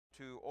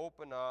to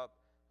open up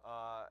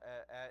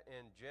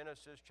in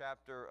Genesis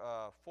chapter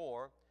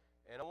 4.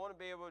 And I want to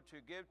be able to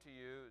give to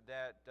you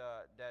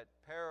that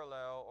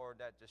parallel or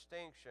that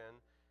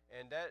distinction.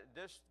 And that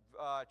this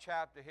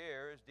chapter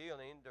here is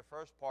dealing, the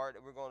first part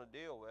that we're going to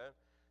deal with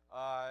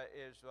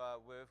is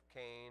with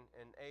Cain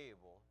and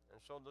Abel. And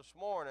so this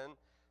morning,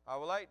 I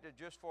would like to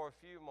just for a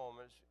few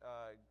moments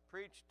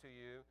preach to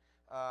you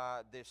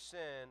the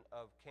sin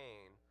of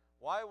Cain.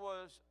 Why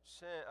was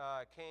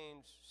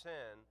Cain's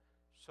sin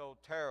so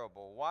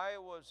terrible? Why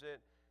was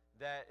it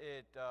that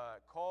it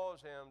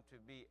caused him to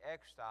be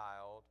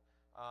exiled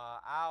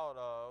out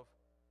of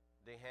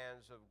the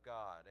hands of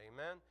God?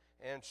 Amen.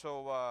 And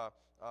so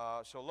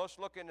so let's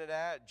look into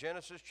that.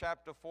 Genesis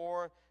chapter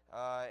 4,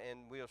 and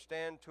we'll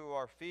stand to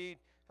our feet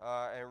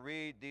and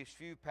read these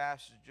few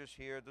passages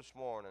here this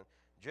morning.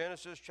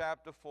 Genesis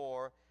chapter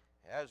 4,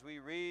 as we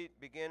read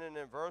beginning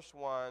in verse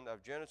 1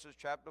 of Genesis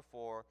chapter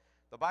 4,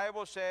 the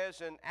Bible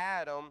says, "And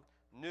Adam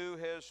knew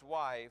his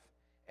wife,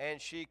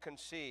 and she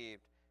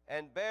conceived,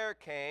 and bare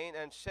Cain,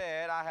 and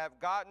said, I have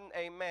gotten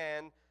a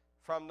man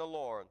from the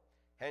Lord.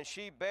 And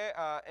she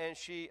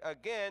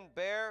again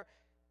bare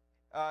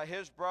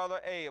his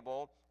brother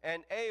Abel,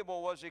 and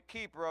Abel was a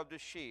keeper of the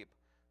sheep,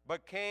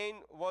 but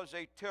Cain was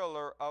a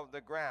tiller of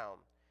the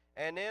ground.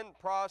 And in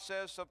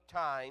process of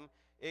time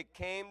it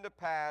came to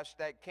pass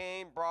that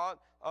Cain brought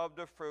of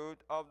the fruit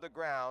of the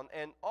ground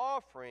an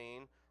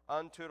offering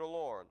unto the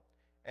Lord.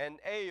 And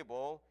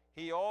Abel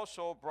he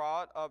also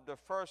brought of the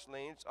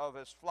firstlings of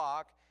his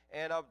flock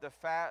and of the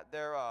fat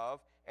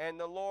thereof. And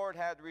the Lord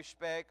had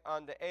respect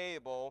unto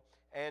Abel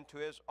and to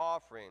his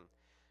offering.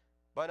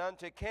 But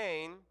unto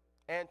Cain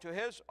and to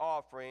his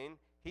offering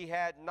he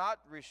had not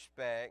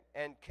respect,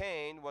 and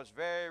Cain was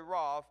very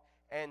wroth,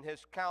 and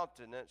his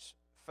countenance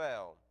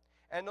fell.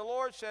 And the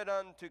Lord said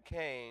unto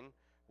Cain,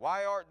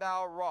 Why art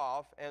thou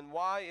wroth, and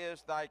why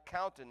is thy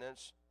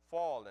countenance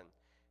fallen?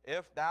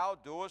 If thou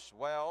doest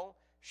well,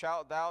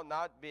 shalt thou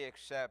not be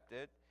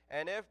accepted?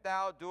 And if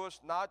thou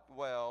doest not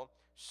well,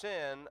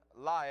 sin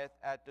lieth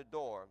at the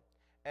door.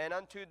 And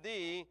unto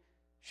thee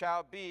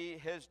shall be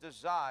his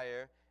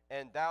desire,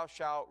 and thou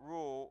shalt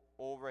rule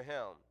over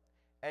him.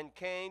 And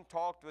Cain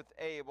talked with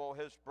Abel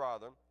his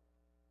brother.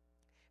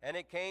 And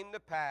it came to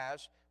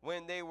pass,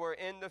 when they were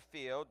in the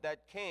field,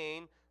 that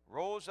Cain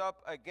rose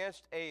up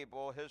against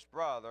Abel his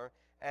brother,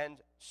 and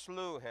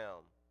slew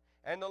him.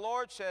 And the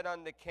Lord said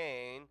unto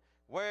Cain,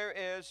 Where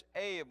is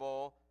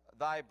Abel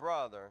thy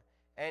brother?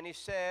 And he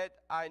said,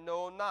 I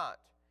know not.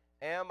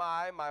 Am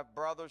I my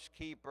brother's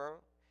keeper?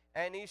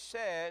 And he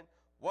said,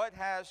 What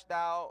hast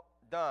thou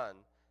done?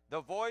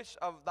 The voice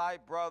of thy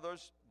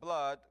brother's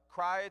blood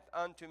crieth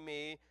unto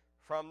me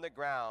from the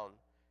ground.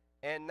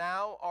 And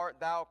now art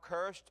thou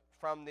cursed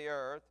from the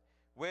earth,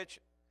 which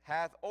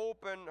hath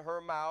opened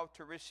her mouth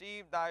to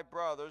receive thy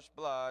brother's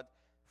blood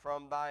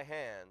from thy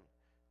hand.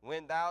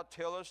 When thou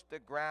tillest the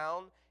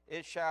ground,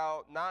 it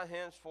shall not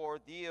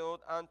henceforth yield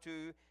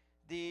unto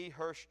thee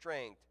her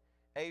strength.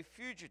 A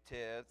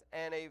fugitive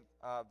and a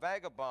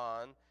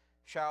vagabond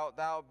shalt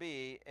thou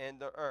be in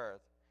the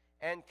earth.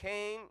 And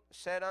Cain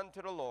said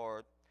unto the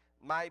Lord,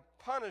 My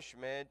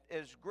punishment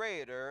is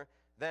greater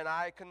than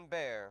I can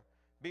bear.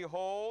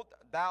 Behold,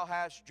 thou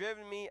hast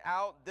driven me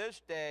out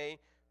this day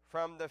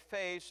from the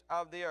face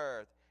of the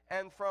earth,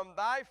 and from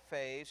thy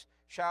face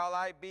shall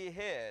I be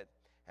hid,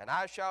 and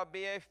I shall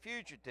be a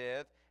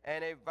fugitive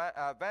and a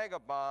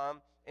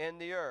vagabond in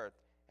the earth.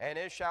 And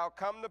it shall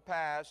come to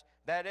pass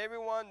that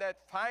everyone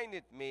that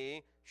findeth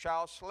me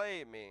shall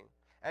slay me.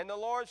 And the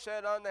Lord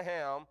said unto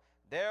him,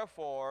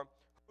 Therefore,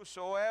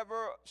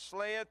 whosoever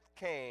slayeth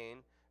Cain,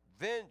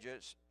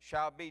 vengeance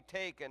shall be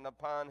taken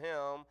upon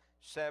him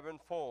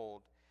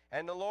sevenfold.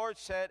 And the Lord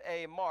set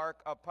a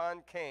mark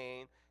upon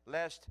Cain,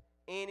 lest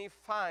any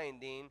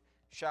finding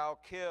shall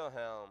kill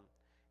him.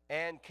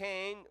 And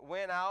Cain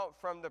went out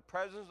from the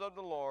presence of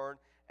the Lord,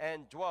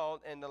 and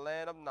dwelt in the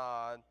land of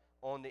Nod,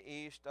 on the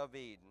east of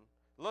Eden.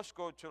 Let's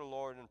go to the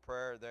Lord in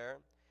prayer there.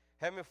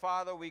 Heavenly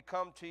Father, we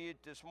come to you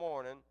this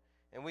morning,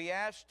 and we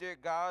ask, dear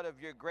God, of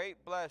your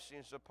great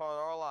blessings upon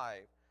our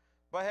life.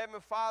 But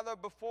Heavenly Father,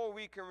 before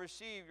we can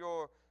receive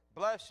your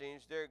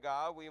blessings, dear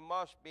God, we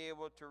must be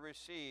able to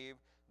receive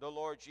the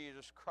Lord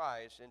Jesus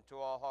Christ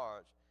into our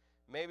hearts.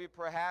 Maybe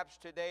perhaps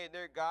today,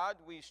 dear God,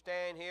 we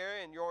stand here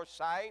in your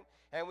sight,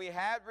 and we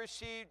have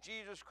received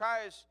Jesus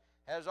Christ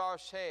as our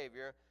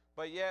Savior,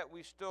 but yet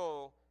we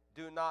still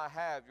do not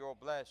have your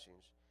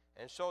blessings.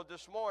 And so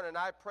this morning,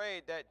 I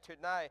pray that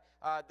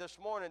this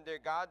morning, dear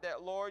God,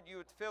 that, Lord, you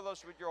would fill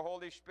us with your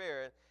Holy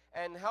Spirit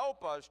and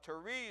help us to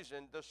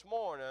reason this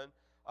morning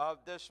of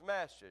this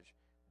message.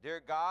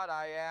 Dear God,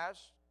 I ask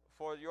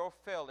for your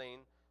filling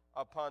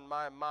upon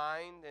my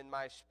mind and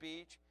my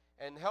speech,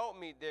 and help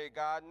me, dear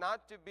God,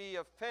 not to be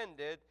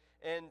offended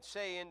in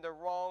saying the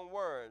wrong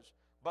words,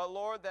 but,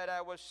 Lord, that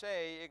I would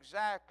say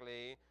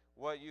exactly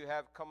what you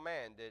have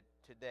commanded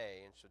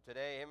today. And so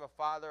today, Heavenly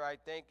Father, I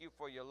thank you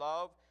for your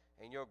love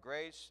and your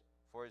grace,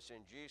 for it's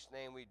in Jesus'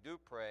 name we do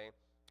pray.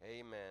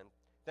 Amen.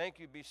 Thank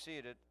you. Be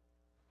seated.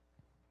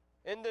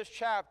 in this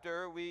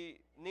chapter, we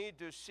need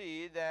to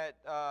see that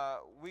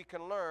we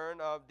can learn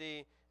of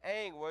the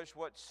anguish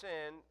what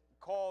sin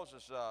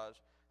causes us.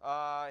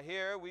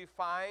 Here we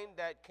find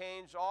that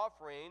Cain's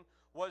offering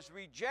was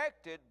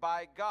rejected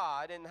by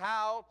God, and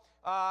how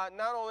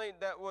not only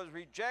that was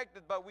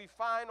rejected, but we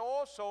find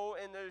also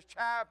in this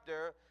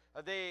chapter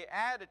the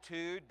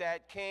attitude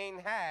that Cain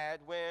had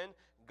when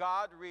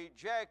God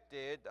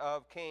rejected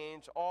of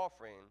Cain's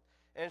offering.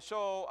 And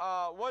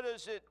so what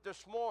is it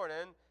this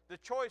morning, the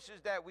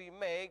choices that we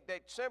make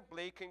that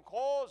simply can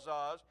cause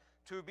us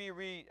to be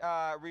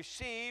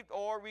received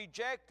or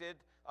rejected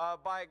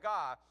by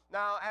God?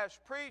 Now, as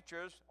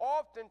preachers,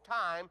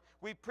 oftentimes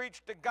we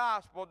preach the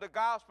gospel. The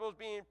gospel is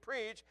being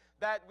preached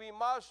that we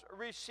must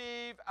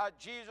receive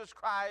Jesus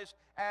Christ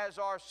as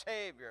our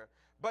Savior.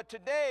 But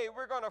today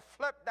we're going to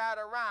flip that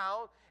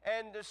around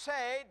and to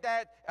say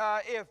that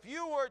if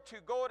you were to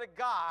go to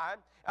God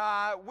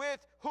with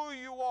who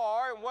you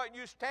are and what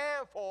you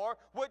stand for,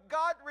 would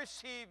God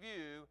receive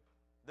you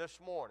this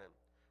morning?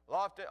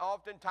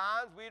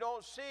 Oftentimes we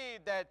don't see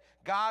that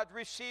God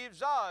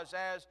receives us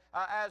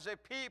as a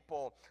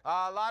people.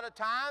 A lot of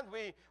times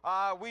we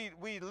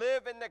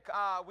live in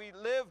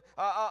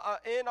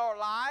our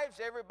lives.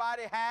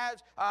 Everybody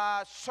has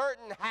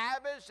certain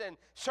habits and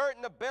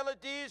certain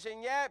abilities,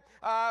 and yet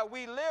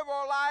we live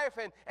our life,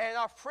 and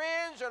our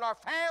friends and our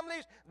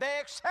families, they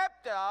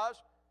accept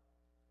us,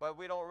 but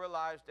we don't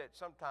realize that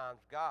sometimes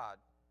God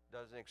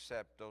doesn't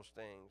accept those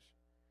things.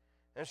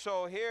 And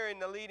so here in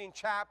the leading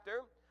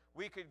chapter,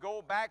 we could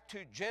go back to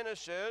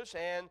Genesis,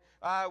 and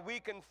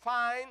we can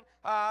find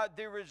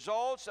the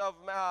results of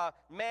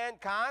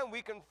mankind.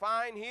 We can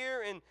find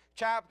here in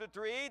chapter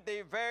 3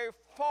 the very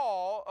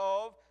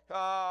fall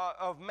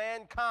of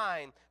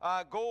mankind.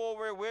 Go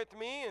over with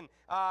me and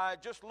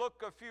just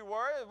look a few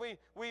words.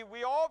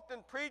 We often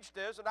preach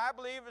this, and I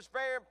believe it's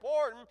very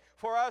important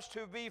for us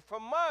to be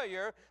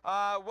familiar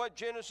what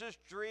Genesis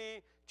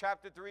 3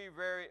 chapter 3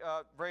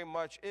 very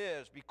much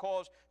is,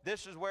 because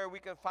this is where we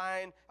can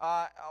find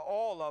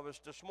all of us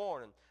this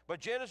morning. But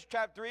Genesis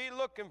chapter 3,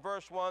 look in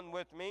verse 1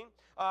 with me.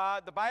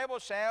 The Bible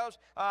says,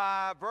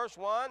 verse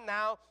 1,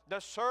 now the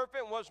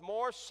serpent was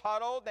more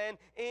subtle than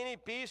any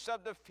beast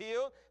of the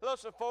field.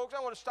 Listen, folks,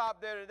 I want to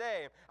stop there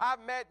today. I've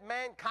met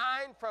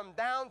mankind from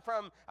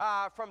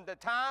the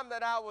time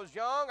that I was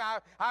young.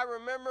 I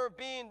remember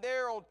being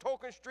there on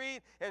Token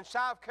Street in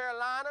South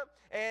Carolina,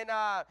 and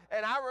I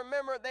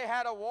remember they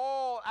had a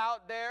wall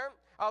out there,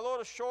 a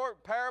little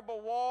short parable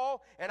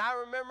wall, and I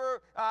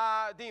remember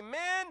the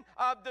men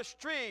of the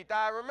street.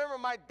 I remember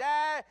my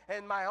dad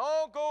and my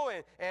uncle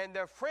and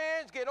their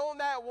friends get on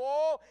that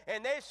wall,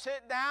 and they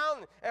sit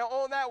down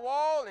on that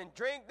wall and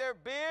drink their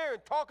beer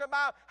and talk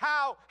about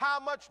how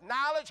much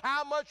knowledge,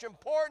 how much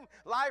important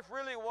life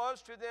really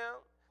was to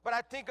them. But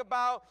I think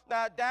about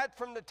that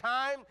from the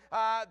time,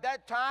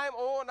 that time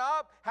on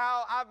up,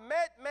 how I've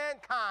met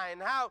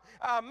mankind, how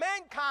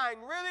mankind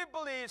really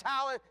believes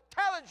how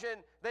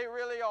intelligent they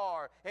really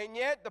are. And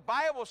yet the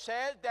Bible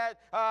says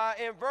that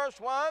in verse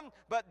 1,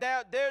 but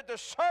there the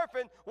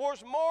serpent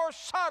was more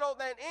subtle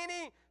than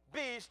any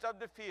beast of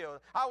the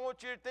field. I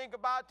want you to think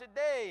about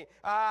today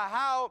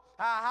how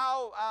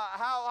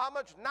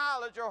much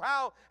knowledge, or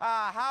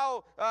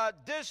how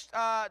this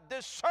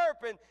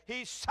serpent,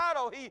 he's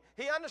subtle.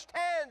 He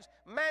understands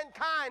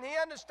mankind. He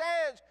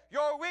understands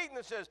your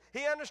weaknesses.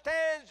 He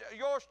understands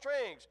your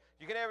strengths.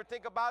 You can ever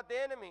think about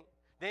the enemy.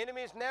 The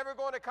enemy is never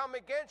going to come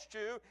against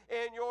you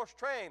in your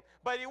strength,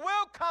 but he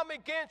will come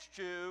against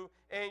you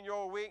in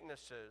your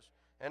weaknesses.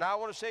 And I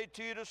want to say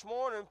to you this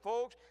morning,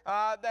 folks,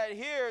 that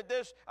here,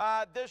 this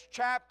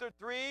chapter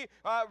 3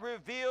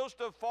 reveals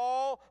the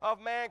fall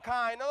of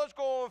mankind. Now let's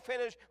go and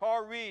finish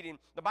our reading.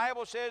 The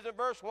Bible says in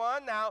verse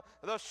 1, now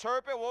the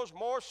serpent was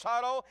more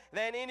subtle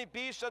than any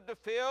beast of the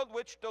field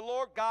which the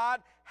Lord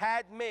God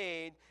had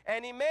made.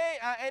 And he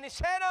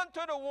said unto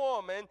the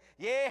woman,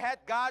 yea, hath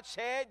God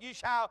said, ye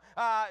shall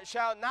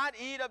not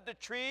eat of the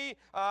tree,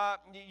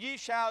 ye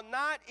shall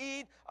not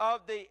eat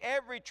of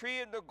every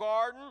tree in the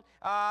garden.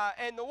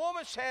 And the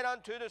woman said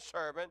unto the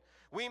serpent,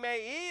 we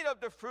may eat of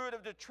the fruit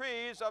of the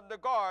trees of the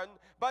garden,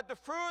 but the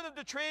fruit of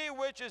the tree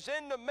which is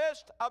in the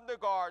midst of the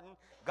garden,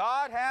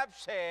 God hath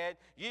said,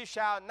 ye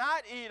shall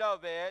not eat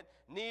of it,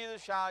 neither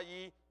shall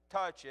ye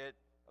touch it,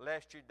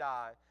 lest you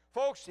die.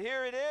 Folks,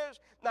 here it is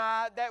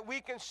that we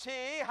can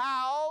see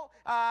how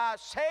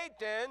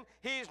Satan,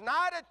 he's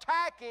not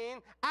attacking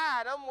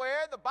Adam,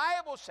 where the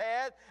Bible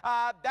says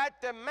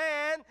that the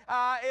man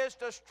is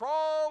the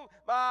strong,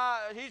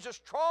 he's a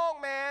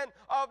strong man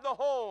of the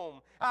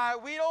home.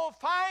 We don't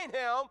find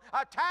him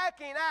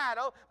attacking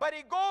Adam, but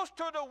he goes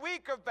to the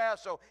weaker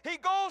vessel. He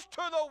goes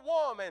to the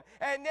woman.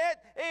 And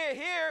yet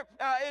here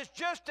is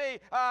just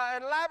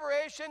an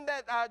elaboration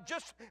that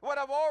just what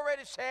I've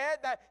already said,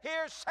 that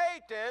here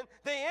Satan,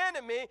 the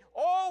enemy,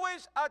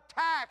 always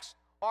attacks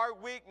our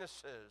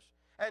weaknesses.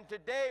 And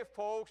today,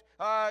 folks,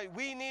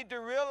 we need to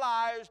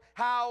realize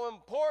how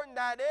important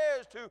that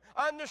is to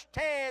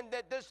understand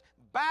that this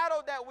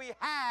battle that we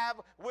have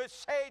with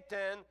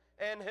Satan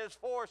and his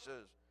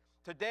forces.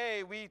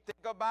 Today we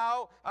think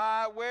about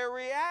where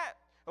we're at.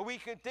 We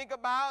can think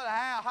about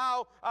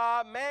how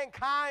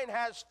mankind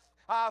has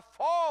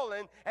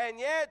fallen, and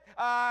yet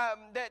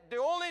that the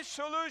only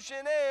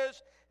solution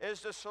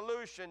is the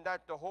solution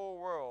that the whole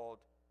world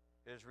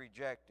is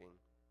rejecting.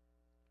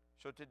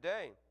 So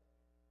today,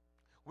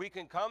 we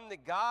can come to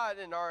God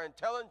in our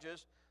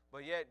intelligence,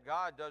 but yet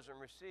God doesn't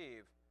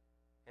receive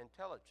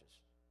intelligence.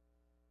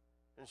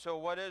 And so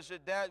what is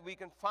it that we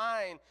can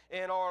find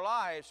in our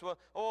lives?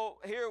 Well,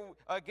 here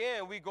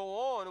again we go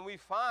on and we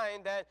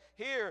find that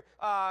here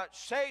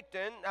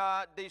Satan,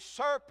 the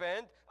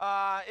serpent,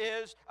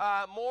 is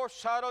more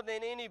subtle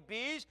than any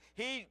beast.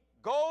 He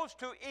goes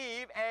to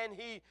Eve and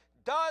he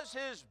does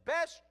his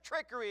best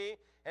trickery,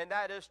 and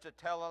that is to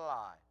tell a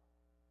lie.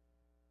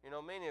 You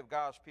know, many of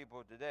God's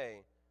people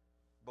today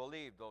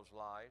believe those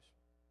lies,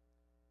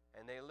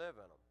 and they live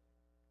in them.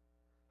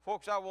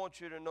 Folks, I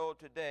want you to know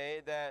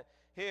today that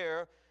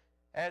here,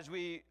 as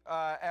we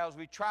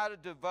try to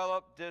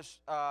develop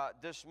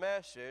this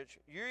message,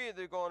 you're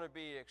either going to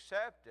be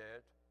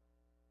accepted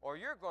or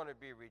you're going to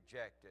be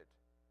rejected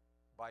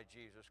by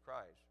Jesus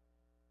Christ.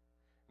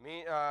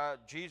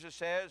 Jesus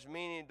says,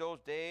 meaning those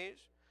days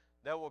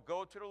that will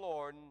go to the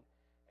Lord,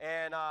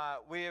 and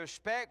we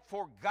expect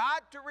for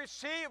God to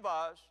receive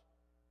us,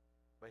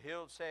 but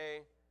he'll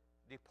say,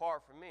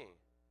 depart from me,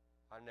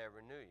 I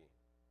never knew you.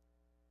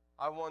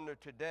 I wonder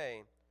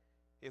today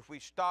if we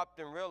stopped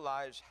and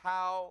realized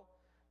how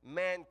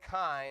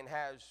mankind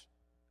has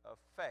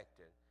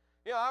affected.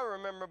 You know, I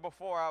remember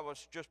before I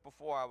was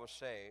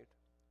saved,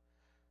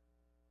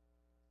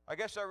 I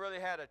guess I really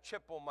had a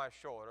chip on my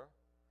shoulder,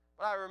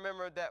 but I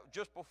remember that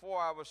just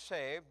before I was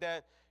saved,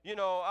 that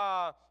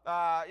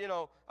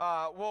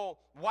well,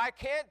 why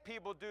can't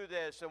people do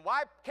this, and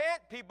why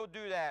can't people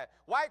do that?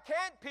 Why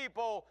can't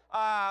people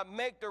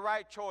make the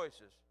right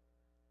choices?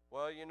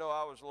 Well,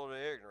 I was a little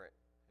ignorant.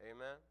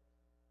 Amen.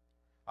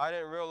 I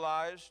didn't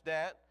realize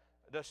that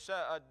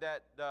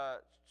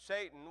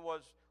Satan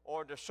was,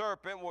 or the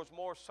serpent was,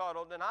 more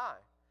subtle than I.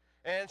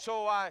 And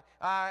so I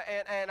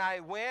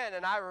went,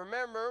 and I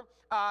remember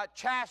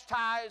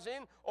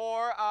chastising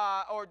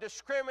or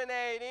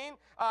discriminating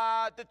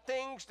the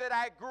things that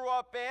I grew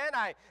up in.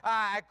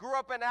 I grew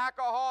up in an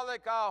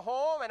alcoholic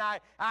home, and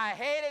I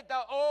hated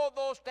all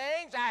those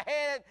things. I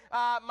hated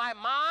my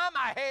mom.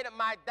 I hated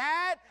my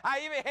dad. I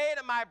even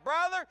hated my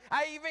brother.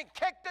 I even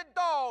kicked the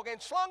dog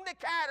and slung the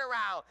cat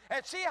around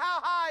and see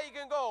how high you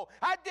can go.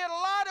 I did a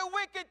lot of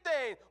wicked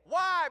things.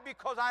 Why?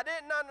 Because I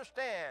didn't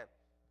understand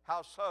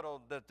how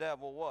subtle the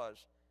devil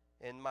was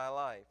in my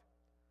life.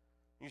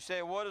 You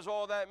say, what does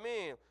all that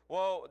mean?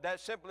 Well,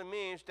 that simply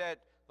means that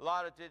a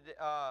lot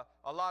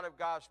of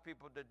God's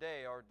people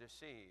today are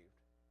deceived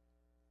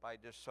by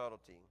this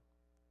subtlety.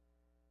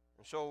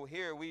 And so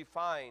here we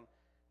find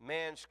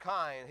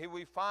mankind. Here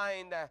we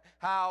find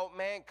how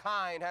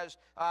mankind has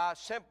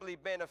simply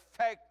been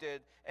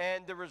affected,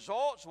 and the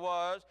results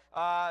was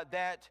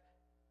that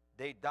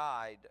they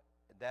died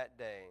that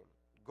day.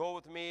 Go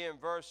with me in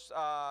verse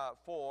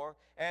 4.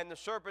 And the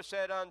serpent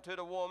said unto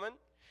the woman,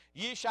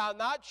 Ye shall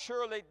not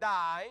surely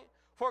die,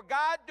 for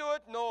God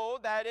doeth know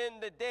that in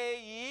the day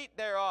ye eat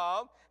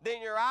thereof,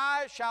 then your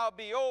eyes shall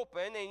be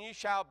open, and ye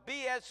shall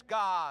be as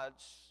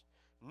gods,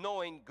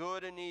 knowing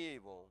good and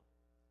evil.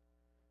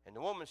 And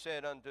the woman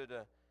said unto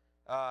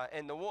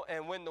and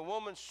when the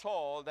woman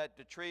saw that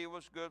the tree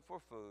was good for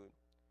food,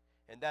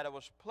 and that it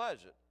was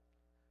pleasant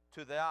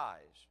to the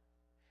eyes,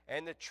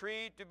 and the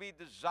tree to be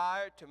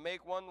desired to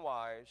make one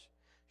wise,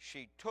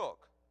 she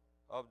took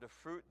of the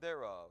fruit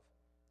thereof,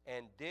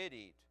 and did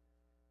eat,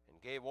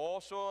 and gave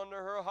also unto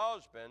her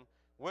husband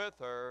with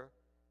her,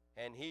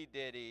 and he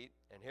did eat.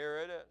 And here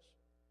it is.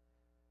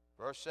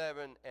 Verse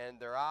 7, and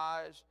their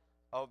eyes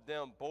of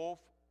them both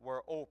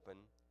were open,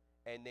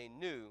 and they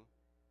knew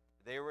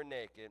they were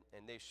naked,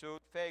 and they sewed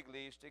fig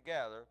leaves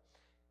together,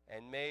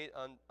 and made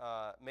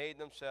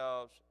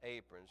themselves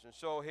aprons. And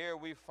so here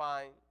we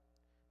find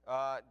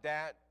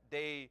that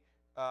they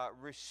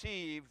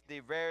received the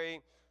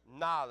very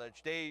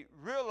knowledge. They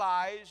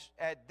realized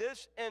at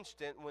this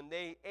instant when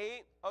they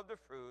ate of the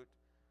fruit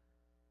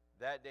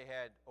that they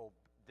had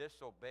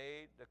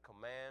disobeyed the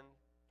command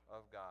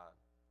of God.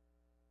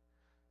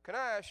 Can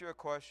I ask you a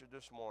question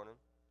this morning?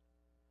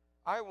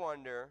 I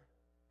wonder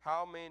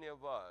how many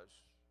of us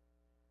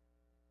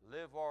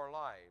live our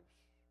lives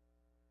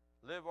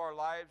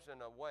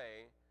in a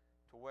way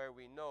to where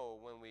we know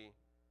when we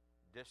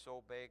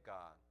disobey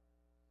God.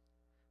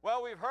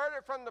 Well, we've heard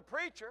it from the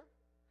preacher.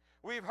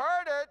 We've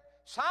heard it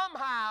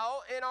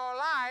somehow in our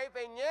life,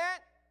 and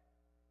yet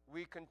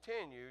we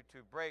continue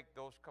to break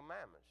those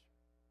commandments.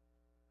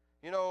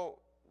 You know,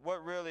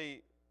 what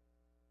really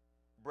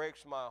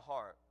breaks my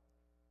heart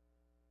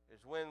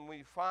is when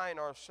we find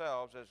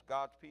ourselves as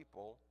God's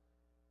people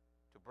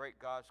to break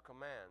God's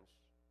commands.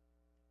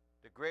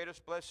 The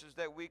greatest blessings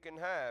that we can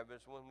have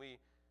is when we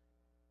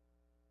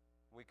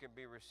can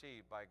be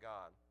received by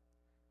God.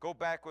 Go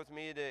back with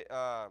me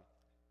to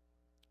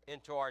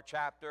into our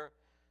chapter,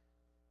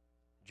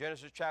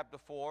 Genesis chapter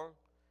 4.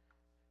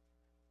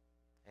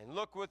 And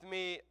look with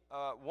me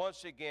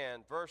once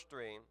again, verse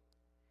 3.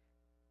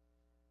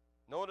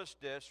 Notice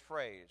this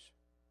phrase,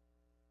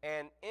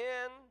 and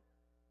in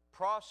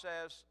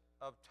process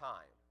of time.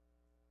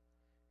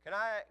 Can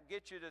I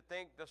get you to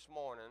think this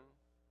morning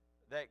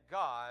that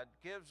God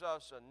gives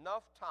us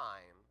enough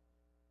time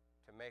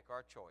to make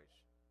our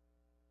choice?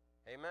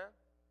 Amen?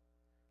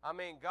 I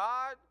mean,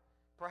 God,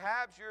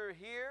 perhaps you're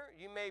here,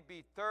 you may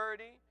be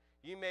 30,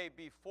 you may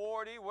be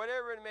 40,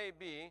 whatever it may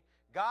be.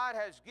 God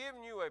has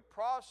given you a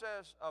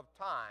process of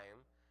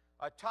time,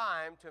 a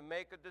time to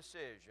make a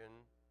decision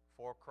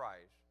for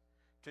Christ.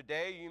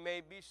 Today you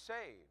may be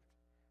saved.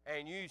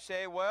 And you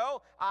say,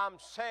 well, I'm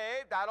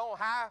saved. I don't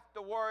have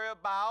to worry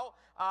about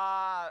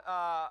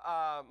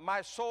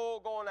my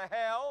soul going to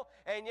hell.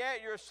 And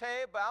yet you're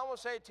saved. But I want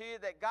to say to you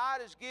that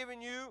God has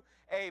given you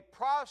a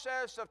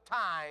process of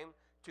time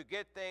to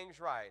get things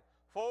right.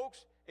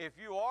 Folks, if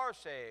you are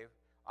saved,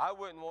 I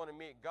wouldn't want to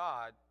meet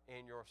God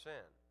in your sin.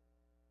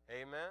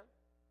 Amen?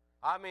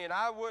 I mean,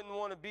 I wouldn't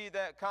want to be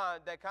that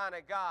kind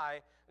of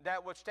guy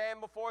that would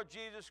stand before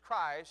Jesus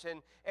Christ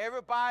and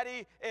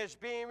everybody is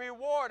being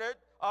rewarded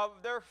of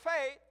their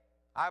faith.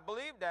 I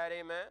believe that,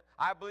 amen.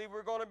 I believe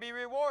we're going to be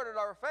rewarded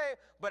our faith,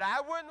 but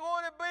I wouldn't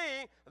want to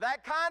be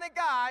that kind of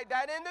guy,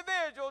 that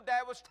individual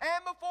that would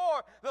stand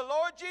before the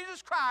Lord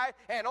Jesus Christ,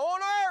 and on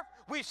earth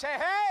we say,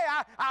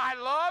 hey, I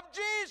love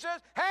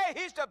Jesus. Hey,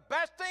 he's the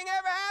best thing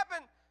ever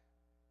happened.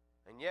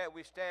 And yet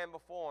we stand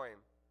before him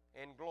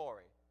in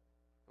glory,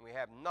 and we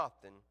have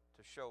nothing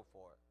to show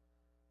for it.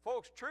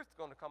 Folks, truth is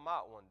going to come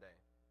out one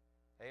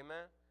day.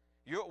 Amen.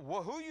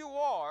 Who you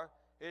are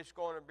is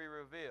going to be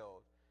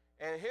revealed.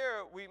 And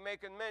here we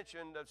make a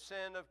mention of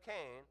sin of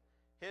Cain.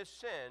 His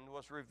sin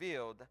was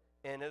revealed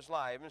in his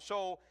life. And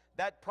so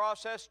that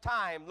process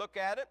time, look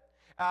at it.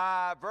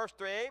 Verse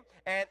 3,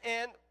 and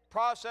in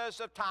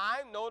process of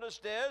time, notice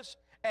this,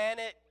 and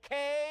it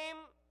came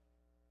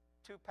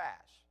to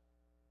pass.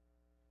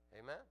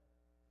 Amen.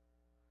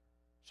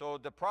 So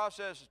the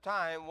process of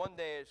time, one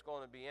day it's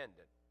going to be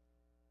ended.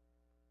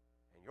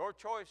 And your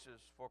choices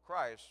for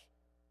Christ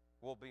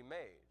will be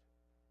made.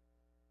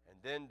 And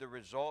then the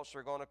results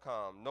are going to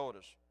come.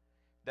 Notice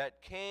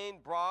that Cain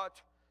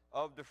brought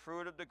of the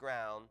fruit of the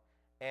ground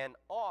an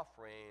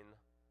offering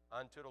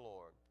unto the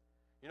Lord.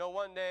 You know,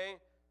 one day,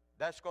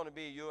 that's going to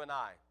be you and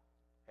I.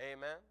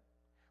 Amen.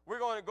 We're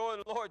going to go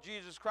to the Lord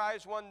Jesus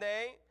Christ one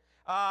day.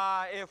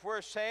 If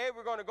we're saved,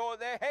 we're going to go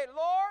there. Hey,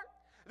 Lord,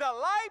 the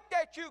life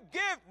that you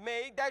give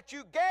me, that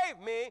you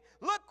gave me,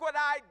 look what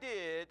I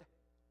did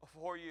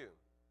for you.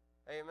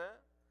 Amen.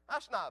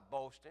 That's not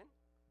boasting.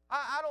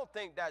 I don't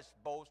think that's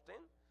boasting.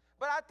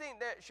 But I think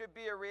that should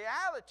be a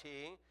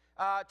reality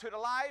to the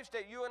lives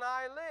that you and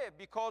I live,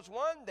 because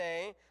one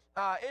day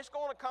it's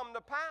going to come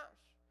to pass.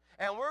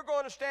 And we're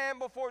going to stand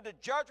before the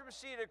judgment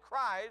seat of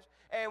Christ,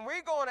 and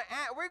we're going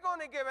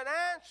to give an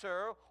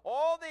answer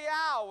all the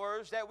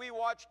hours that we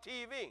watch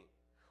TV,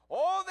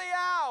 all the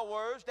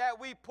hours that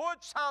we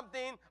put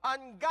something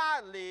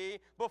ungodly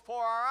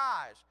before our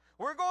eyes.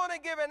 We're going to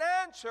give an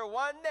answer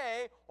one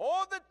day.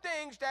 All the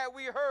things that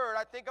we heard,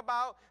 I think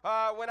about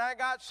when I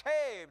got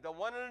saved.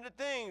 One of the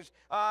things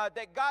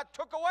that God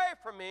took away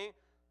from me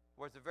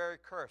was the very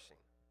cursing.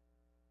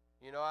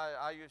 You know,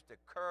 I used to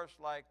curse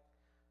like,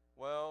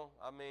 well,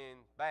 I mean,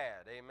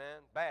 bad, amen?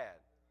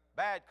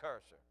 Bad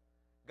cursor.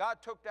 God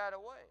took that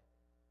away.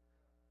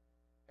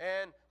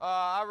 And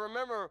I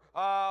remember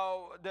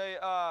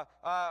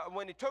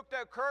when he took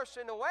that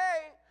cursing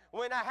away,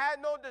 when I had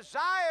no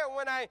desire,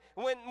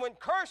 when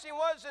cursing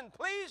wasn't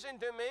pleasing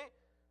to me,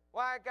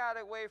 well, I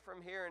got away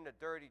from hearing the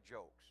dirty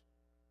jokes.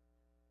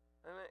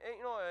 I mean,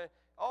 you know,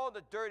 all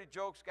the dirty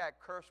jokes got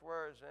curse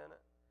words in it,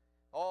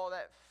 all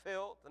that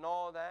filth and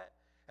all that.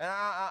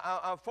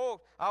 And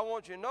folks, I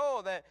want you to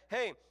know that,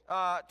 hey,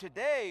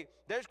 today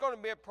there's going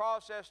to be a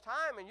process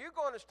time, and you're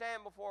going to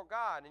stand before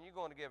God, and you're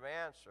going to give an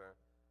answer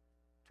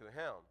to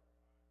him.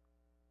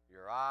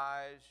 Your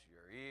eyes,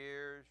 your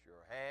ears,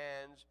 your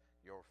hands,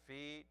 your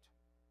feet.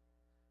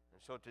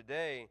 And so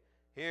today,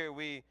 here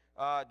we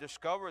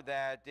discover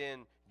that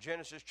in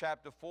Genesis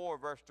chapter 4,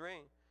 verse 3.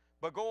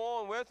 But go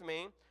on with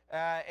me.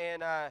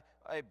 And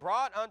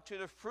brought unto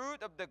the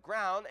fruit of the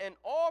ground an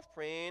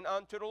offering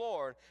unto the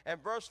Lord.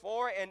 And verse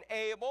 4, and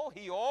Abel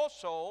he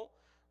also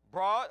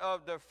brought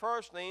of the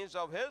firstlings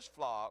of his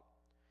flock,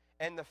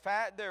 and the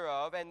fat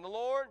thereof. And the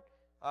Lord,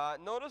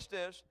 notice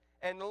this,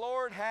 and the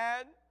Lord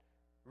had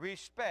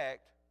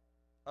respect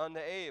unto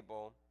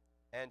Abel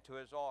and to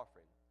his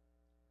offering.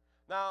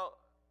 Now,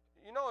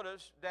 you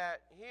notice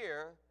that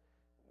here,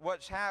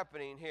 what's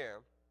happening here,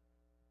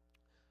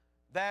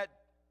 that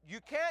you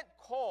can't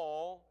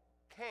call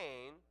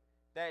Cain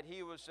that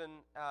he was an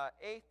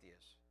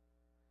atheist,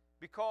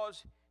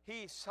 because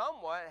he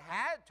somewhat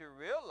had to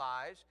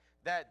realize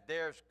that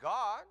there's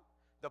God.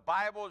 The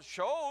Bible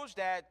shows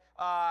that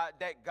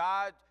that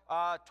God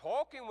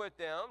talking with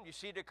them. You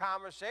see the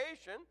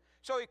conversation.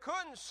 So he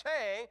couldn't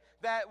say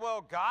that,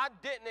 well, God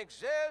didn't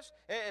exist.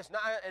 It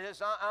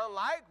is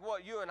unlike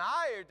what you and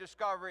I are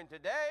discovering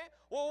today.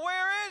 Well,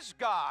 where is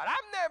God?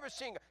 I've never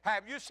seen God.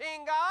 Have you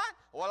seen God?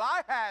 Well,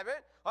 I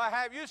haven't.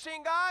 Have you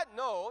seen God?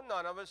 No,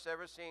 none of us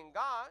ever seen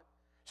God.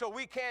 So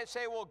we can't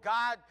say, well,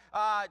 God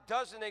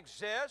doesn't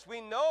exist.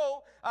 We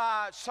know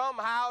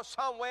somehow,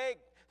 some way,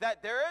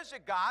 that there is a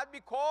God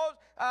because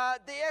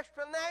the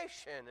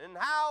explanation and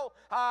how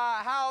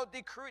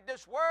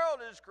this world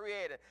is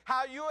created,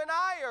 how you and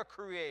I are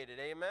created,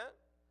 amen?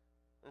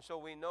 And so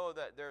we know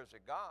that there's a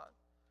God.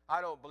 I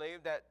don't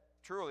believe that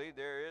truly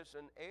there is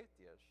an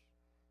atheist.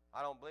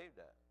 I don't believe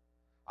that.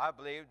 I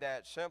believe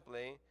that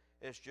simply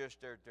it's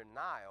just their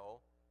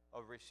denial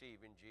of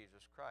receiving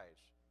Jesus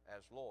Christ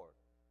as Lord.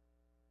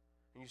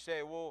 And you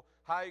say, well,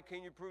 how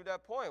can you prove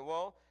that point?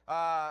 Well,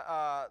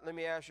 let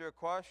me ask you a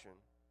question.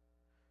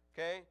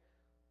 Okay,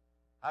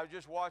 I was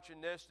just watching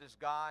this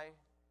guy,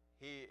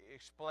 he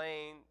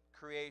explained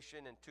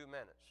creation in 2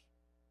 minutes.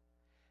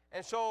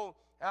 And so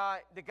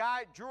the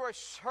guy drew a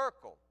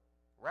circle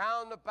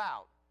round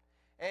about,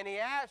 and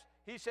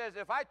he says,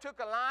 if I took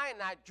a line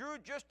and I drew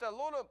just a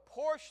little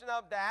portion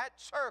of that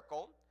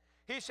circle,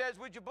 he says,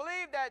 would you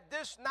believe that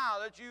this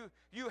knowledge,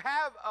 you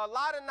have a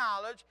lot of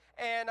knowledge,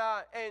 and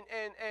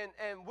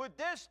would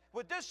this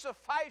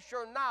suffice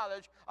your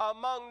knowledge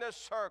among this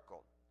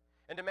circle?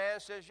 And the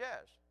man says,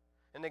 yes.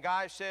 And the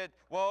guy said,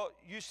 well,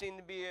 you seem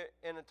to be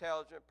an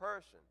intelligent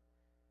person.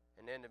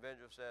 And the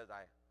individual says,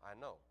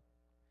 I know.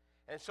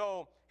 And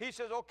so he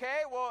says, okay,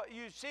 well,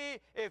 you see,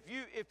 if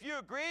you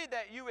agree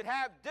that you would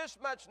have this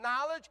much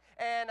knowledge,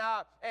 and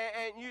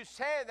you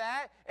say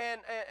that,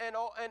 and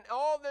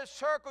all this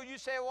circle, you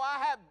say, well,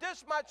 I have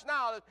this much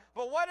knowledge,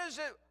 but what is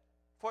it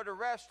for the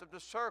rest of the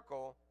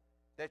circle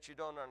that you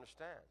don't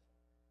understand?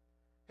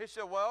 He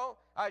said, well,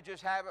 I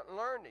just haven't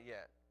learned it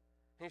yet.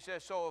 He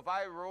said, so if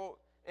I wrote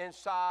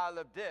inside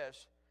of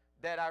this,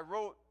 that I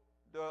wrote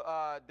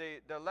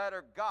the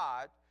letter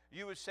God,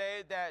 you would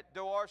say that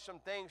there are some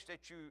things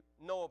that you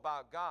know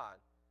about God,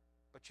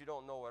 but you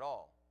don't know it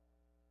all.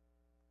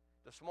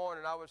 This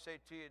morning, I would say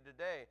to you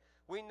today,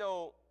 we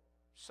know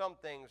some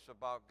things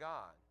about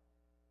God,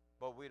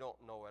 but we don't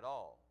know it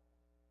all.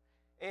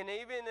 And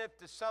even if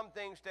the some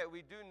things that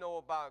we do know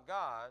about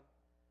God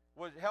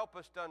would help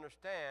us to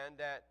understand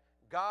that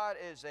God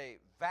is a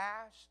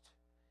vast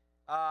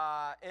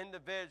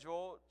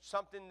individual,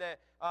 something that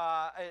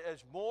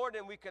is more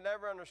than we can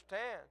ever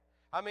understand.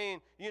 I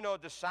mean, you know,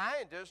 the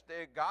scientists,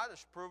 God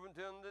has proven to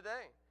them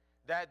today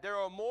that there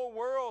are more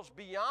worlds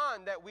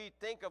beyond that we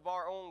think of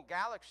our own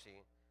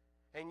galaxy.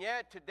 And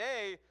yet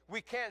today,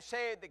 we can't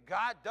say that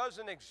God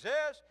doesn't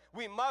exist.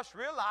 We must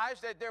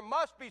realize that there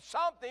must be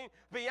something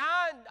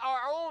beyond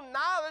our own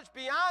knowledge,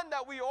 beyond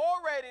that we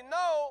already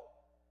know.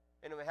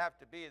 And it would have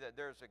to be that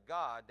there's a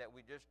God that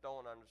we just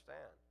don't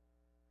understand.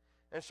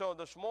 And so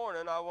this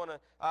morning, I want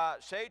to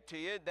say to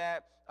you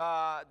that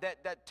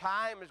that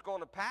time is going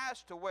to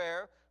pass to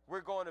where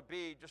we're going to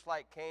be just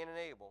like Cain and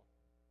Abel.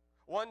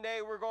 One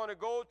day we're going to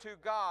go to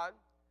God,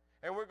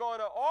 and we're going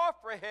to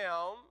offer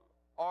Him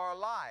our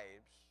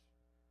lives,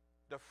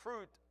 the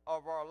fruit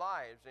of our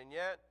lives. And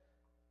yet,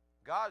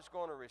 God's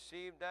going to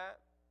receive that,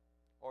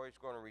 or He's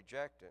going to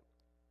reject it.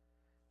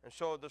 And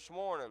so this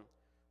morning,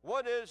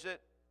 what is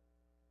it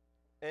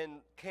in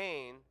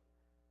Cain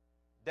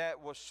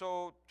that was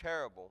so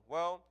terrible?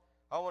 Well,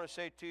 I want to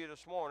say to you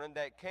this morning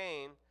that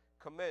Cain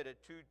committed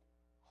 2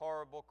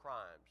 horrible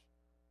crimes.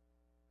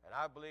 And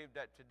I believe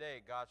that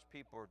today God's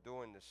people are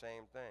doing the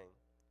same thing.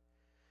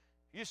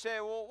 You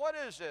say, well, what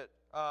is it,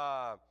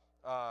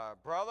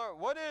 brother?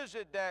 What is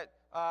it that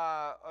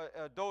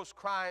those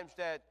crimes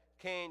that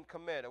Cain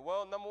committed?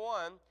 Well, number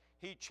one,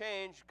 he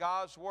changed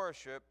God's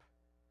worship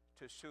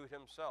to suit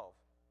himself.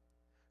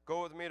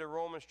 Go with me to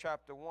Romans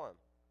chapter 1.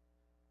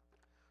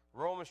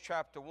 Romans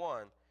chapter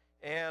 1.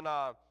 And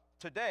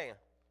today,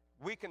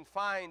 we can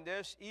find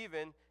this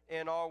even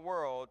in our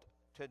world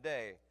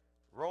today.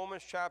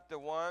 Romans chapter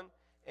 1.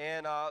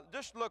 And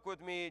just look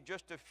with me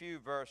just a few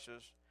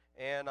verses.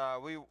 And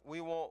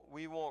we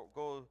won't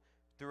go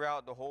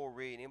throughout the whole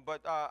reading.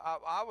 But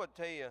I would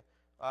tell you,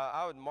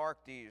 I would mark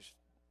these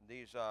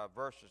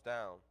verses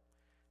down.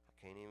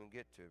 I can't even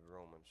get to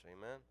Romans.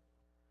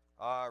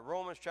 Amen.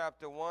 Romans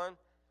chapter 1.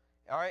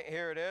 All right,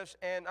 here it is.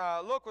 And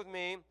look with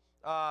me.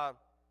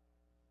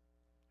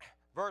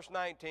 Verse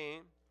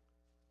 19,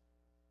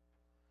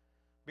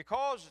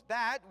 because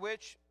that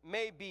which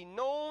may be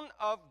known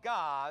of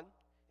God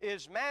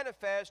is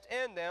manifest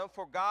in them,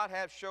 for God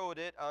hath showed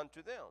it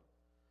unto them.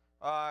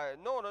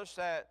 Notice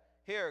that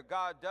here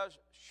God does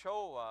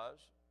show us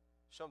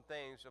some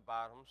things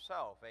about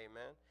Himself,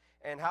 amen.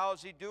 And how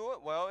does He do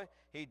it? Well,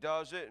 He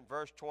does it in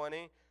verse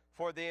 20,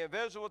 for the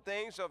invisible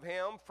things of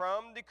Him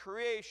from the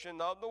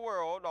creation of the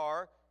world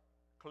are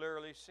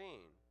clearly seen.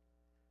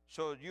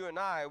 So you and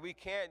I, we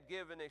can't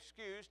give an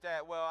excuse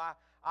that, well,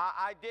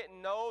 I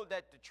didn't know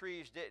that the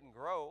trees didn't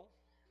grow.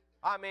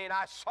 I mean,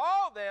 I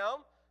saw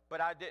them,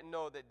 but I didn't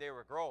know that they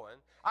were growing.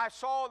 I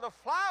saw the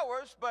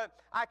flowers, but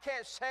I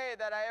can't say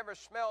that I ever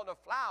smelled a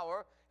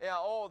flower,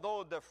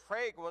 although the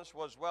fragrance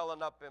was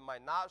welling up in my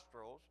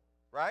nostrils,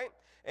 right?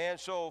 And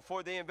so,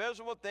 for the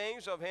invisible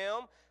things of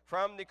him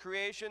from the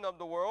creation of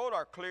the world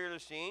are clearly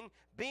seen,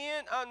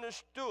 being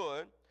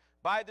understood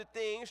by the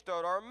things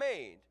that are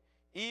made,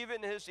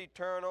 even his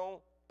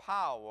eternal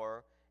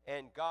power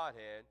and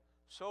Godhead,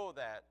 so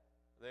that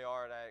they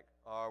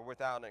are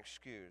without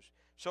excuse.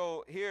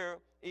 So here,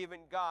 even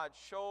God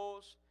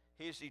shows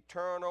his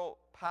eternal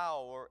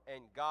power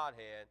and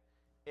Godhead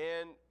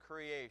in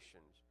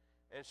creations.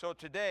 And so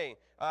today,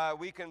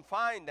 we can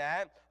find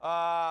that,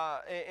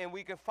 and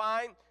we can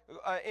find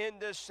in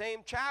this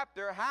same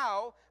chapter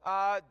how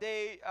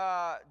they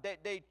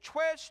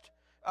twist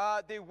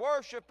the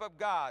worship of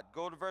God.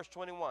 Go to verse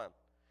 21.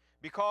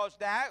 Because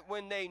that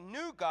when they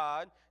knew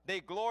God,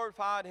 they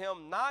glorified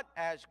him not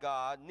as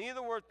God,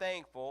 neither were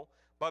thankful,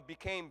 but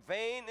became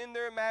vain in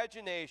their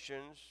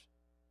imaginations,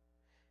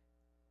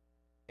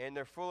 and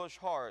their foolish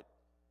heart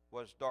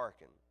was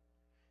darkened.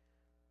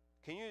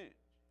 Can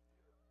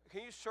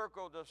you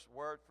circle this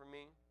word for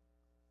me?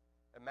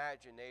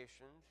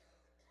 Imaginations.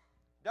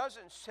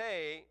 Doesn't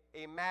say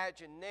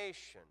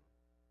imagination.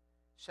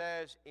 It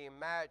says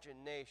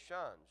imaginations.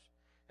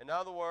 In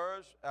other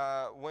words,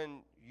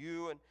 when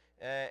you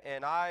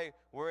and I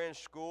were in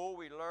school,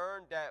 we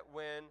learned that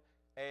when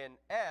an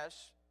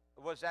S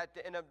was at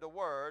the end of the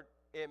word,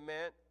 it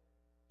meant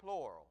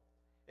plural.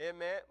 It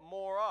meant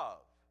more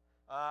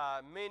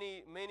of.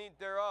 Many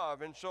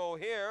thereof. And so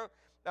here,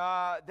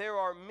 there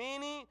are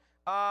many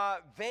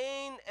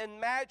vain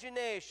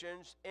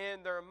imaginations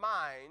in their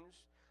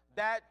minds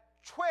that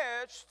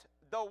twist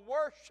the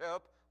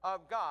worship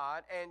of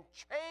God and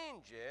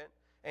change it,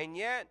 and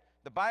yet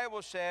the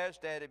Bible says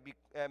that it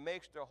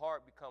makes their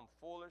heart become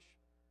foolish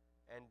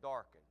and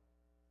darkened.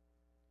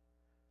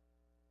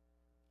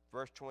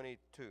 Verse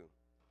 22.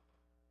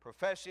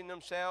 Professing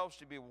themselves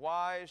to be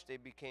wise, they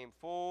became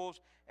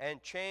fools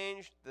and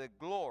changed the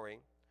glory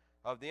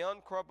of the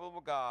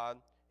uncorruptible God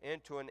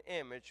into an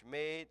image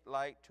made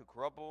like to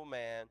corruptible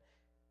man,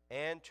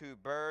 and to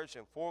birds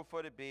and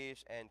four-footed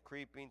beasts and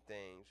creeping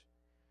things.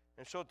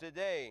 And so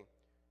today,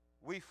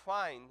 we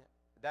find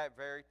that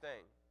very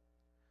thing.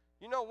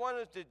 You know, one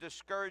of the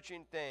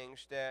discouraging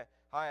things that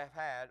I have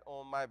had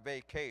on my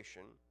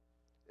vacation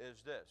is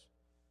this,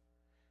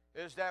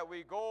 is that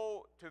we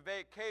go to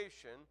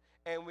vacation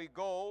and we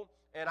go,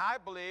 and I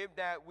believe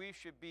that we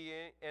should be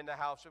in the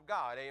house of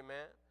God,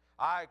 amen.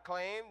 I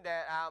claim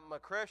that I'm a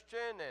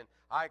Christian, and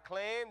I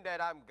claim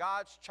that I'm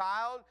God's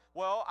child.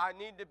 Well, I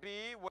need to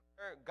be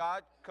where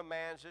God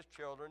commands his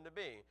children to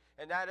be,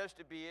 and that is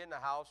to be in the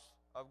house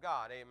of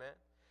God, amen.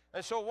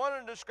 And so one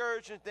of the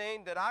discouraging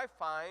things that I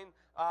find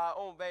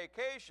on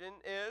vacation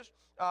is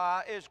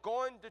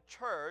going to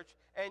church,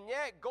 and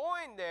yet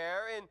going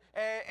there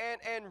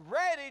and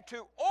ready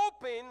to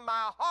open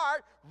my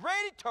heart,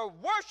 ready to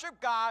worship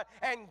God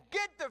and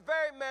get the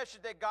very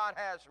message that God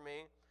has for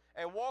me,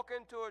 and walk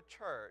into a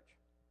church,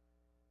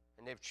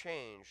 and they've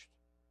changed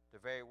the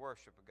very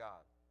worship of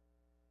God.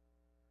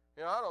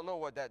 You know, I don't know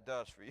what that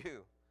does for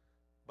you,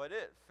 but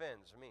it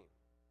offends me.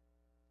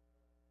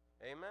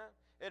 Amen?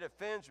 It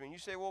offends me. And you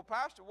say, well,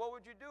 Pastor, what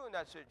would you do in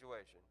that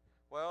situation?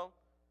 Well,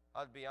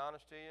 I'd be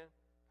honest to you.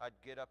 I'd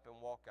get up and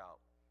walk out.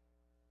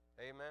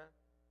 Amen?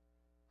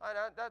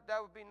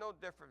 That would be no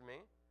different for me.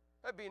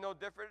 That would be no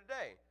different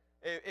today.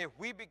 If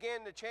we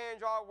begin to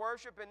change our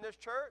worship in this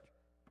church,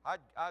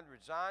 I'd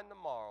resign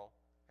tomorrow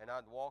and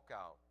I'd walk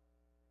out.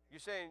 You're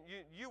saying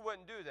you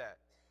wouldn't do that.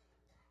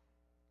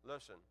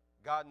 Listen,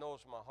 God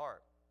knows my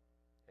heart.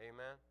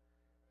 Amen?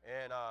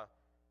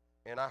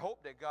 And I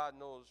hope that God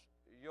knows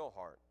your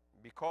heart.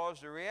 Because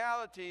the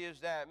reality is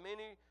that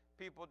many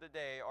people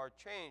today are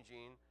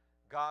changing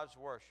God's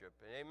worship.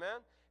 Amen?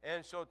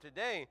 And so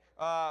today,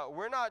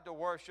 we're not to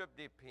worship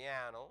the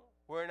piano.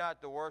 We're not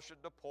to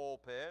worship the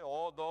pulpit,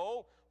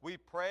 although we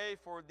pray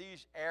for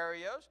these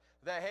areas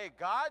that, hey,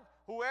 God,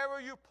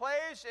 whoever you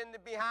place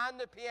behind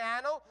the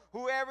piano,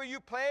 whoever you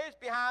place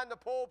behind the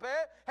pulpit,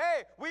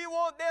 hey, we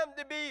want them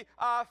to be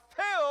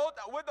filled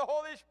with the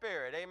Holy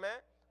Spirit. Amen?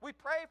 We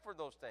pray for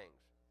those things.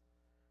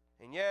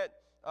 And yet,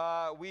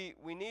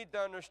 we need to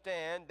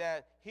understand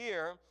that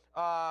here,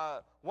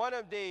 one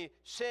of the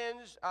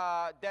sins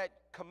that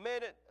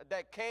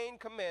Cain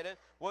committed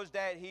was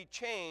that he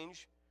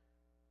changed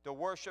to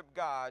worship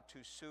God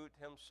to suit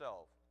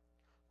himself.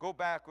 Go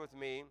back with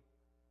me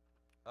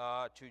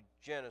to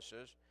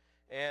Genesis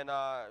and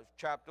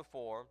chapter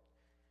 4,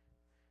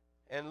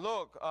 and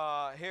look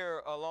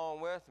here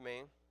along with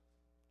me,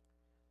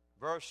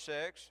 verse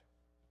 6.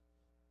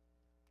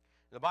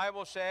 The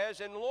Bible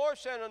says, and the Lord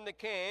said unto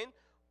Cain,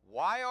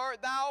 why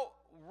art thou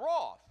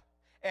wroth?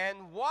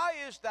 And why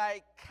is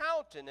thy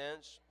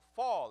countenance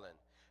fallen?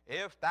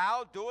 If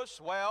thou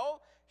doest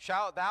well,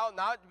 shalt thou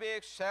not be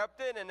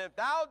accepted? And if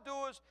thou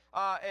doest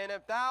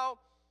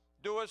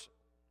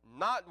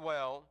not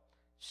well,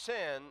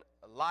 sin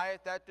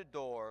lieth at the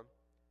door,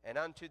 and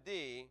unto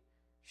thee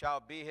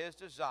shall be his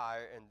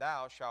desire, and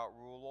thou shalt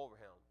rule over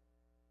him.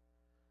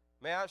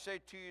 may I say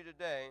to you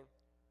today,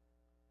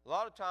 a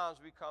lot of times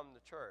we come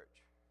to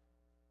church.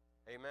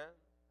 Amen?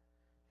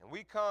 And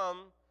we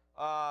come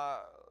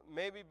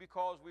maybe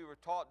because we were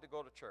taught to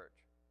go to church.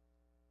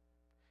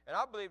 And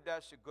I believe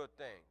that's a good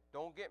thing.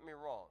 Don't get me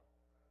wrong.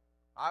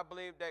 I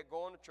believe that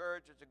going to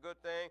church is a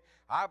good thing.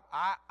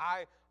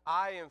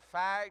 In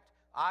fact,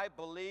 I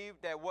believe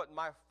that what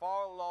my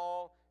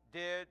father-in-law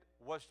did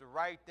was the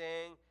right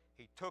thing.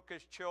 He took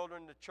his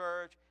children to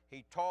church.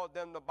 He taught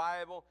them the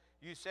Bible.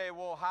 You say,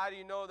 well, how do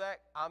you know that?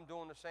 I'm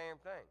doing the same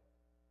thing.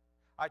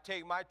 I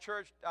take my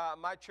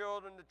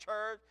children to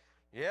church.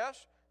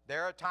 Yes,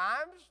 there are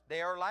times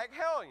they are like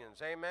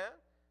hellions. Amen.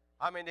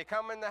 I mean, they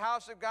come in the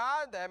house of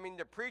God. I mean,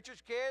 the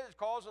preacher's kid is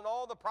causing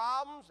all the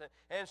problems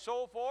and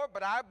so forth.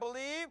 But I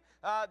believe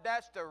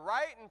that's the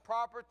right and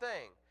proper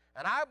thing.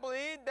 And I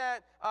believe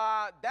that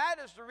that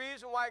is the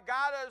reason why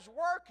God is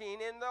working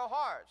in their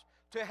hearts,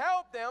 to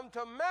help them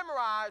to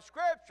memorize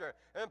Scripture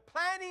and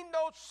planting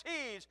those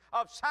seeds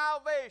of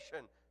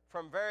salvation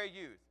from very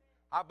youth.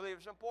 I believe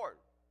it's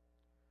important.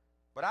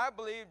 But I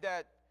believe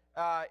that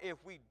if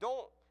we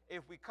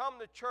come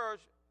to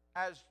church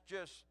as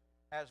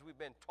we've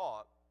been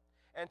taught,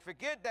 and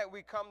forget that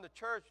we come to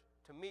church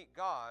to meet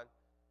God,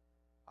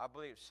 I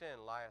believe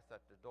sin lieth at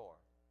the door.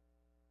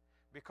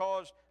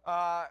 Because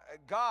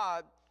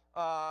God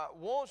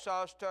wants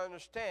us to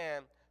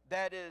understand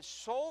that it is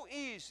so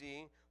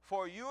easy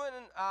for you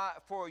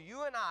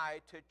and I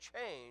to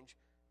change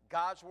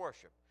God's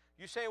worship.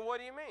 You say, what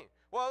do you mean?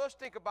 Well, let's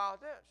think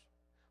about this.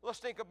 Let's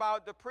think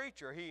about the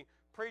preacher. He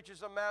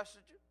preaches a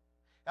message,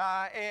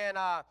 and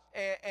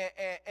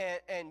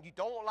you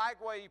don't like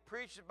what he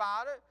preaches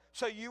about it,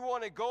 so you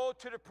want to go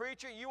to the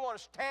preacher, you want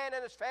to stand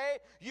in his face,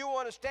 you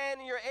want to stand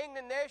in your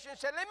indignation and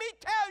say, let me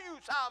tell you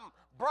something,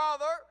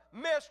 brother,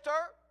 mister,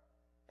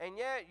 and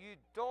yet you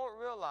don't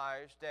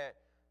realize that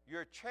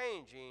you're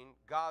changing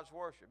God's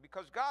worship,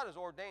 because God has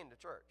ordained the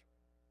church.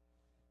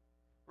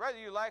 Whether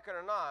you like it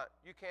or not,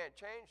 you can't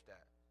change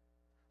that.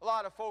 A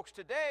lot of folks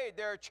today,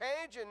 they're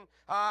changing,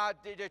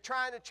 they're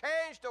trying to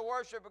change the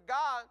worship of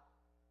God,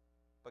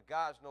 but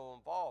God's no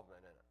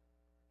involvement in it.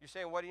 You're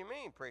saying, what do you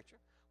mean, preacher?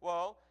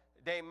 Well,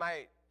 they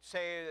might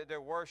say that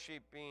they're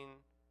worshiping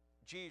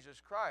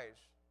Jesus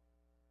Christ,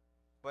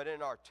 but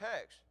in our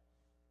text,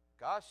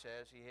 God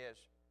says he has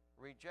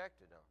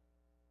rejected them.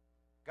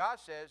 God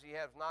says he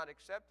has not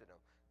accepted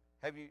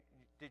them.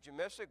 Did you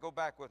miss it? Go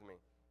back with me.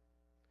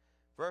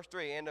 Verse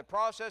 3, in the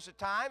process of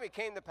time it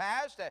came to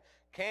pass that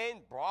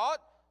Cain brought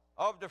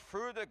of the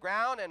fruit of the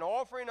ground an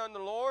offering unto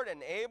the Lord,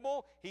 and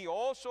Abel he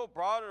also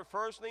brought of the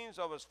firstlings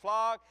of his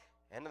flock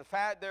and the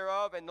fat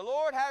thereof. And the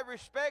Lord had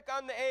respect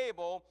unto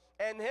Abel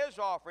and his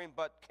offering,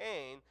 but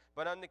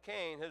unto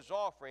Cain his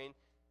offering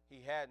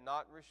he had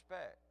not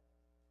respect.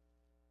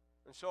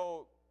 And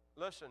so,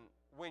 listen,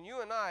 when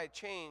you and I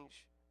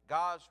change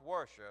God's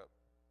worship,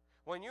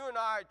 when you and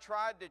I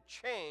try to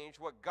change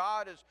what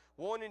God is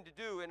wanting to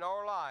do in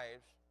our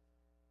lives,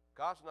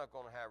 God's not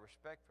going to have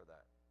respect for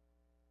that.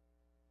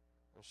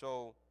 And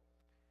so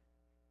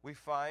we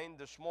find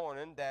this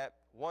morning that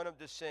one of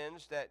the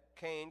sins that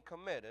Cain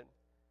committed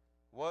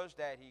was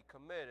that he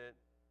committed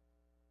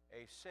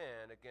a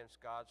sin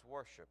against God's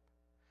worship.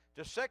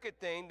 The second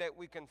thing that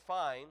we can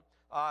find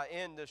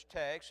in this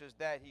text is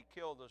that he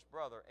killed his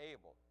brother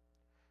Abel.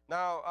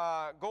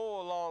 Now,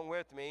 go along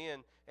with me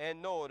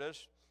and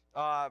notice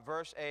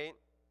verse 8.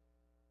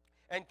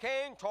 And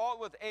Cain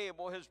talked with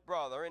Abel his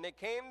brother, and it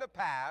came to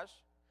pass,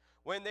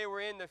 when they were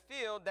in the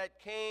field, that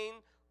Cain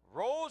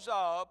rose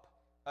up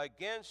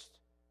against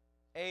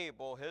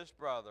Abel his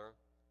brother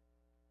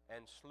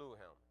and slew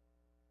him.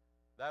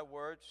 That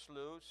word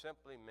slew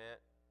simply meant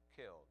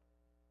killed.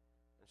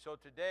 And so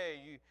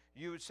today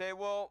you would say,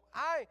 well,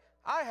 I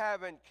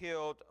haven't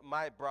killed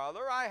my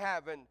brother. I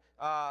haven't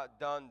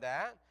done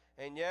that.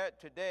 And yet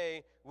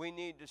today we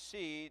need to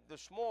see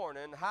this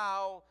morning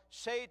how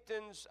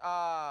Satan's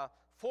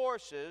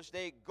forces,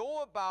 they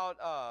go about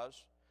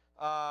us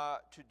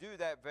to do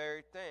that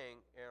very thing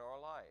in our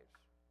lives.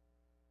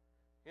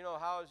 You know,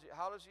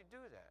 how does he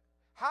do that?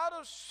 How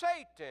does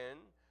Satan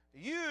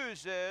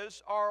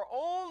uses our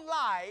own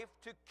life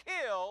to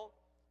kill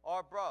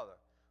our brother?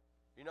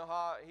 You know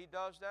how he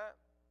does that?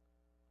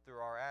 Through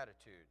our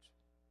attitudes.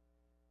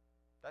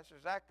 That's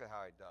exactly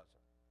how he does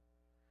it.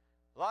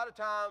 A lot of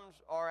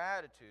times our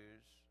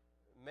attitudes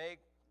make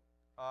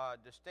a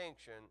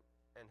distinction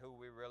in who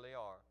we really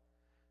are.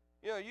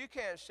 You know, you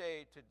can't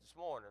say to this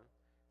morning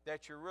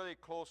that you're really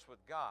close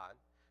with God.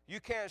 You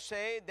can't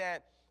say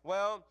that,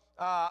 well,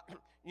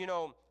 you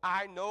know,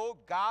 I know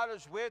God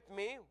is with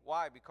me.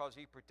 Why? Because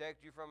he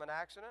protected you from an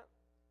accident?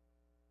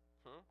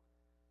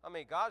 I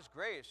mean, God's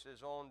grace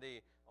is on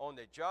the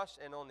just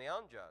and on the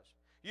unjust.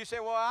 You say,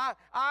 well,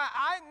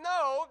 I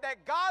know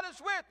that God is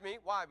with me.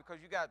 Why?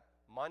 Because you got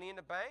money in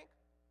the bank?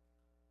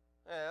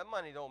 That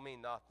money don't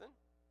mean nothing.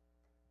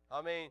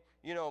 I mean,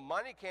 you know,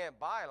 money can't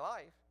buy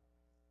life.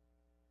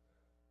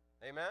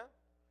 Amen?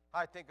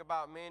 I think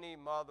about many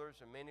mothers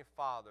and many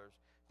fathers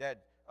that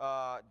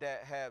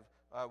have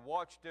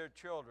watched their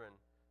children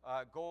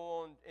go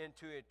on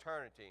into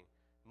eternity.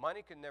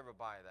 Money can never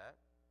buy that.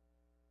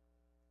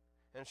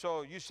 And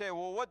so you say,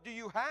 well, what do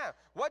you have?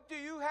 What do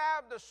you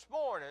have this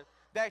morning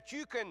that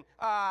you can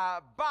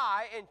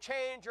buy and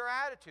change your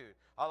attitude?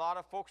 A lot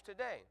of folks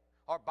today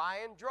are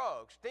buying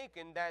drugs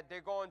thinking that they're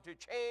going to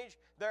change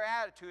their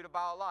attitude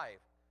about life.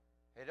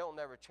 It don't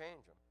never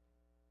change them.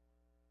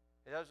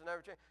 It doesn't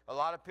ever change. A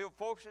lot of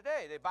folks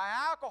today, they buy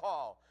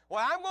alcohol.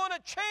 Well, I'm going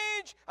to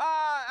change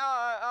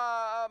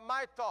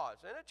my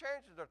thoughts. And it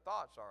changes their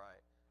thoughts, all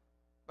right.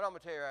 But I'm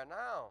going to tell you right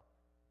now,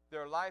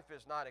 their life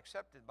is not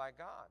accepted by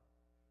God.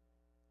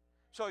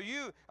 So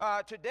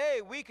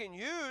today we can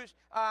use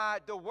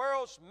the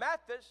world's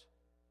methods,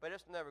 but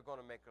it's never going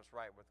to make us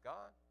right with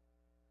God.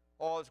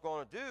 All it's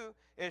going to do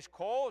is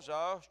cause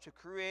us to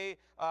create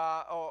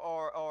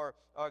or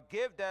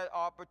give that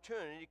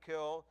opportunity to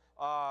kill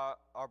our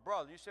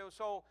brother. You say,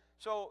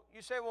 so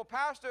you say, well,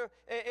 Pastor,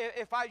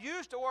 if I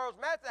use the world's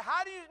method,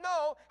 how do you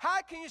know?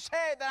 How can you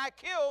say that I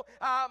kill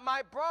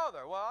my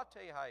brother? Well, I'll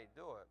tell you how you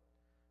do it.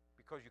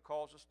 Because you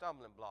cause a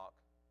stumbling block.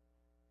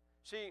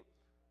 See,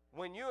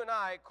 when you and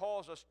I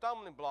cause a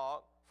stumbling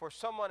block for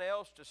someone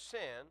else to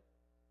sin,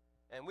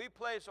 and we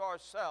place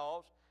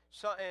ourselves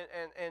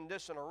in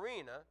this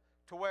arena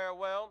to where,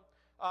 well,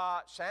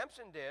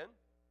 Samson did.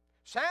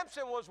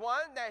 Samson was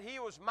one that he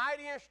was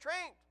mighty in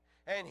strength.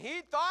 And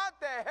he thought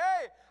that,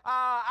 hey,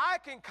 I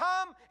can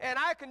come and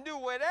I can do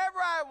whatever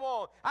I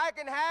want. I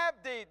can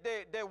have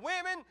the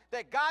women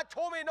that God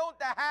told me not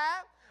to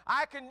have.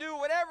 I can do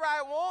whatever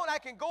I want. I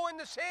can go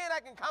into sin.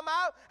 I can come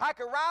out. I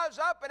can rise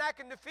up and I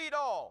can defeat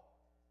all.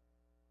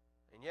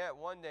 And yet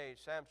one day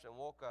Samson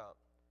woke up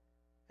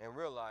and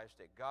realized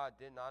that God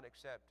did not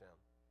accept him.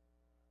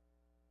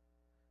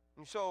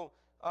 And so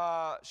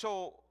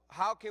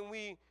how can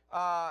we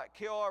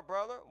kill our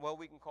brother? Well,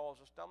 we can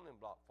cause a stumbling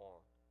block for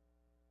him.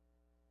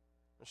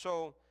 And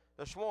so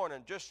this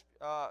morning, just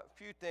a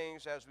few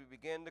things as we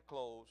begin to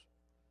close.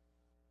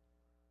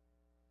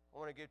 I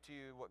want to give to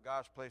you what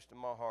God's placed in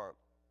my heart.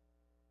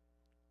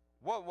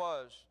 What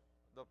was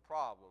the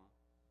problem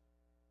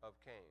of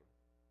Cain?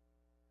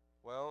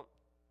 Well,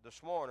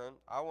 this morning,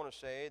 I want to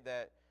say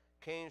that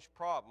Cain's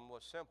problem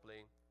was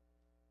simply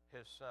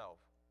himself.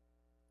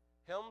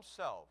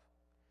 Himself.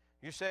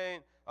 You're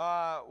saying,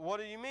 what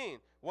do you mean?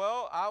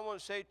 Well, I want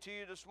to say to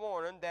you this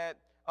morning that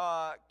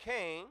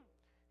Cain,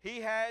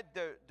 he had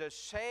the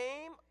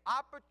same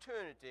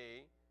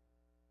opportunity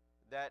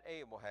that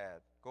Abel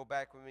had. Go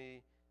back with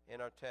me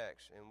in our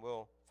text, and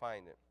we'll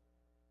find it.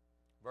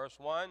 Verse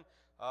 1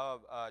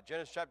 of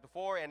Genesis chapter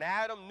 4, and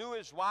Adam knew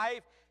his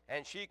wife,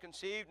 and she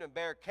conceived and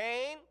bare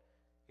Cain.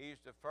 He's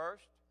the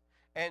first.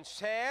 And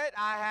said,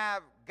 I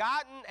have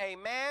gotten a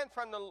man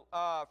from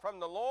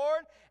the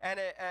Lord. And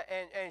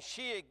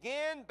she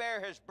again bare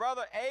his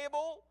brother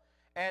Abel.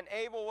 And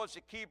Abel was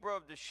the keeper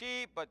of the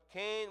sheep, but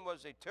Cain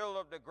was a tiller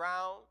of the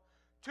ground.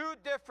 Two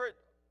different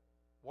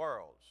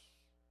worlds.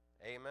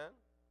 Amen.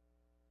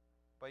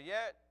 But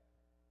yet,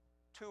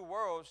 two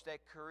worlds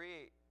that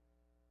create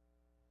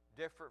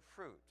different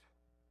fruit.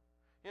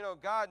 You know,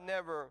 God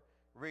never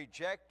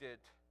rejected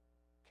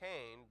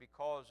Cain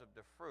because of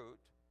the fruit.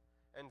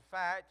 In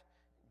fact,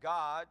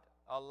 God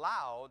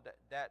allowed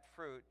that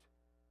fruit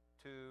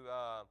to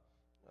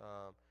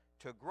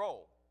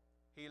grow.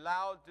 He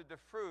allowed the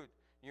fruit.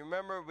 You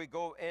remember we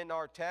go in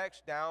our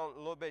text down a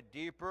little bit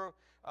deeper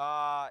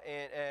where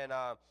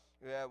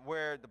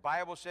the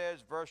Bible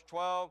says, verse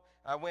 12,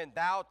 when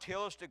thou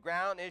tillest the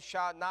ground, it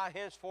shall not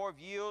henceforth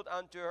yield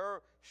unto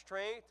her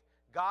strength.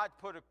 God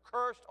put a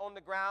curse on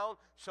the ground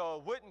so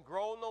it wouldn't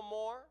grow no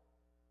more.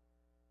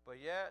 But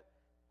yet,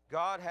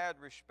 God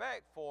had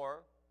respect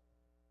for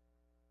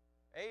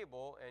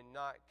Abel and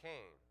not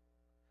Cain.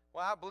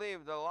 Well, I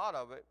believe that a lot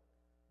of it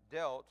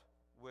dealt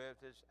with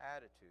his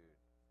attitude.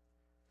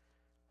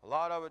 A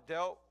lot of it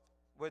dealt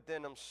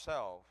within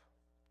himself.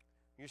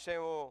 You say,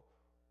 well,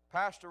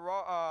 Pastor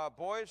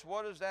Boyce,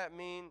 what does that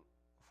mean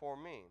for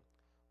me?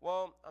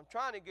 Well, I'm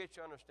trying to get you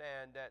to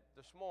understand that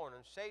this morning,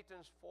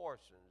 Satan's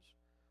forces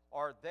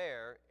are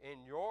there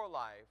in your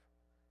life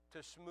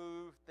to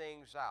smooth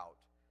things out.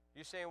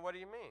 You're saying, what do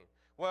you mean?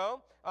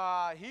 Well,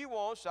 he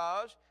wants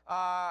us,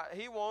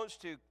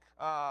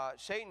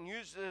 Satan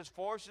uses his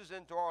forces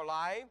into our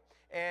life,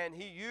 and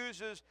he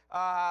uses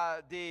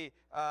the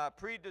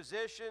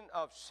predisposition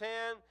of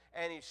sin,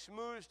 and he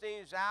smooths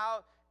things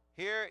out.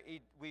 Here,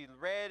 we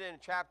read in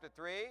chapter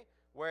 3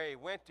 where he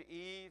went to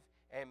Eve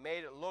and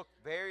made it look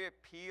very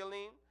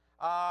appealing.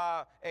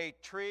 A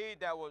tree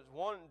that was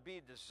one to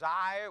be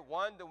desired,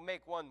 one to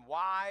make one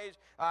wise,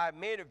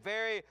 made it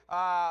very,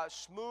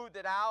 smoothed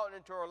it out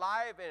into her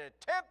life, and it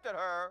tempted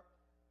her,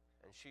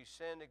 and she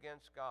sinned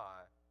against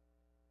God.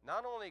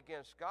 Not only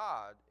against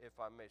God, if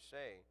I may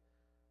say,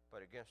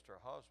 but against her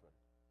husband.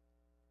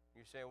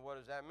 You say, what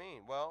does that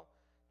mean? Well,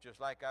 just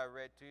like I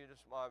read to you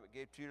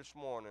gave to you this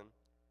morning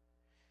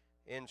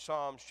in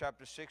Psalms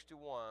chapter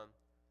 61,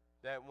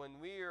 that when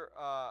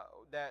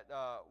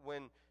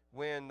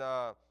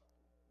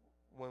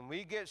when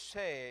we get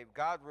saved,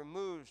 God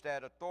removes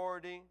that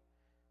authority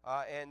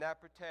and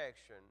that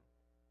protection,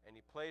 and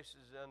he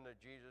places it under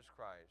Jesus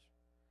Christ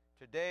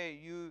Today,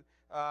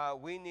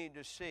 we need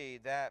to see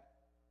that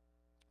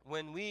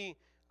when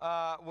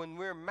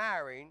we're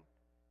married,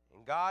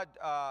 and God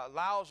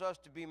allows us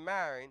to be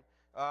married,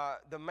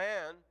 the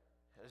man,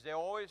 as they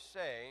always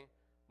say,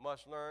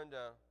 must learn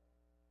to.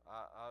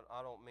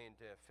 I don't mean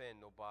to offend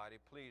nobody.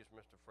 Please,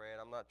 Mr. Fred,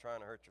 I'm not trying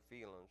to hurt your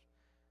feelings.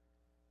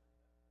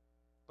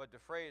 But the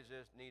phrase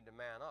is, need to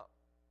man up.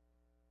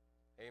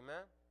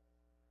 Amen?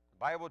 The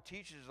Bible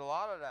teaches a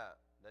lot of that.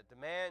 That the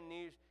man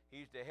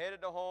he's the head of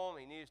the home.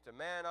 He needs to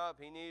man up.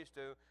 He needs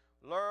to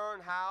learn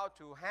how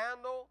to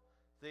handle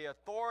the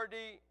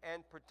authority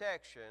and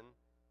protection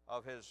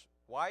of his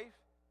wife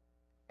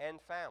and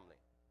family.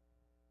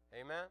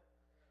 Amen?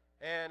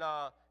 And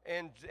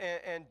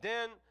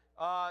then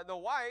the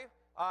wife,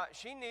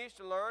 she needs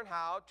to learn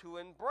how to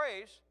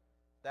embrace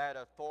that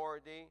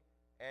authority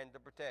and the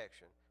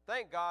protection.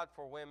 Thank God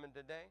for women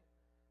today.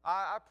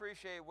 I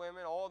appreciate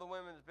women, all the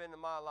women that's been in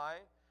my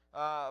life.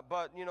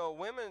 But,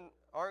 women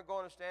aren't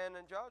going to stand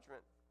in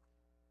judgment.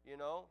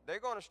 They're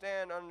going to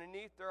stand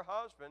underneath their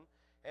husband.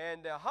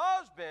 And the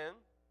husband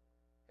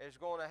is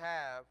going to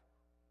have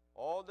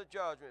all the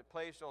judgment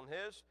placed on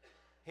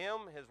him,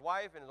 his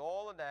wife, and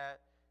all of that.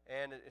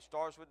 And it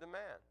starts with the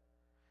man.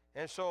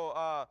 And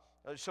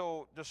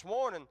so this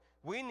morning,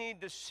 we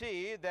need to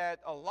see that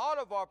a lot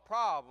of our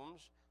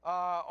problems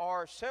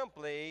are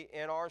simply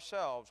in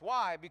ourselves.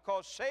 Why?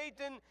 Because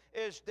Satan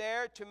is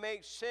there to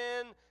make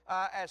sin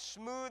as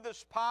smooth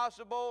as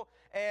possible,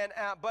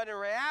 but in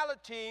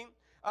reality,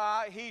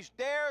 he's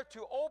there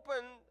to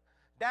open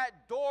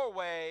that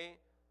doorway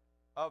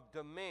of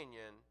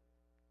dominion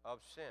of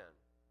sin.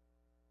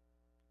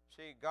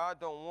 See, God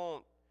don't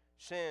want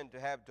sin to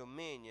have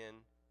dominion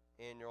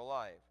in your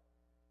life.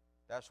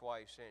 That's why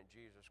he sent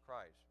Jesus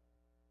Christ.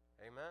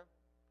 Amen?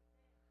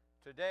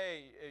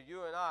 Today,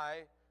 you and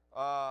I,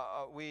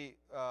 we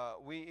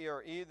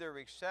are either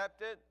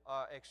accepted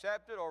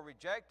or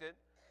rejected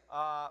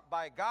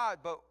by God,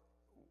 but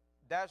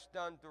that's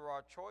done through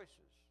our choices.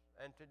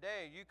 And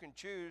today, you can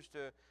choose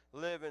to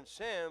live in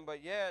sin,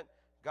 but yet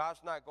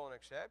God's not going to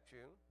accept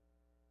you.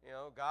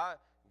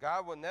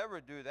 God will never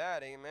do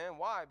that. Amen.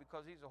 Why?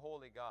 Because he's a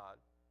holy God.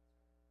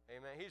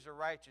 Amen. He's a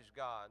righteous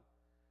God.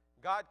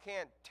 God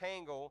can't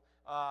tangle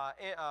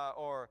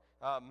or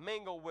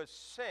mingle with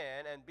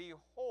sin and be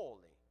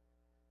holy.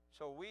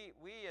 So we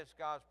as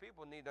God's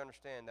people need to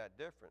understand that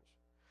difference.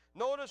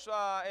 Notice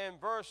in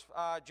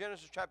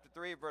Genesis chapter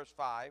 3, verse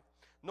 5,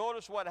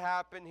 notice what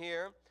happened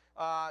here.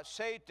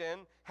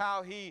 Satan,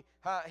 how he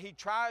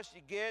tries to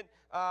get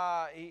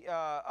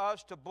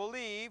us to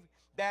believe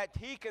that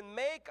he can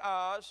make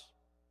us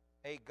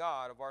a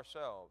god of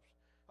ourselves.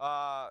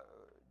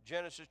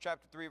 Genesis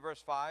chapter 3,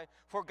 verse 5,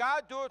 for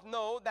God doeth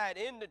know that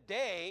in the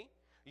day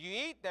you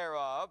eat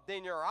thereof,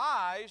 then your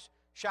eyes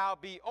shall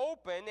be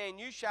open, and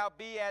you shall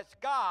be as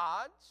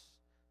gods,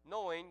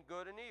 knowing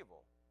good and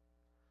evil.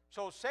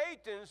 So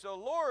Satan's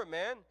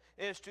allurement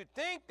is to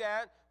think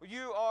that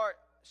you are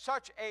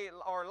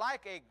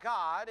like a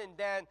god, and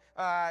that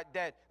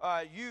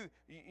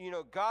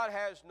God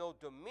has no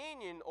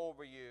dominion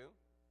over you.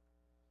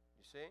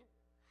 You see?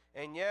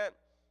 And yet,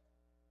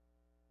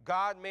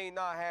 God may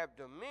not have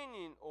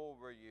dominion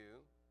over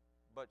you,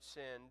 but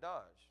sin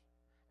does.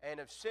 And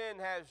if sin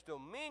has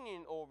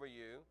dominion over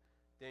you,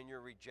 then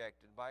you're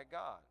rejected by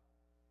God.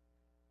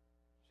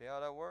 See how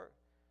that works?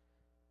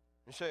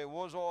 You say,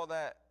 what does all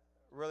that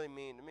really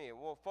mean to me?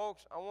 Well,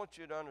 folks, I want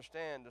you to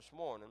understand this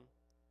morning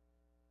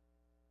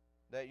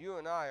that you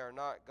and I are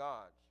not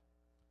gods.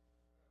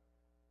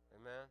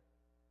 Amen?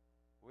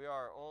 We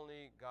are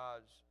only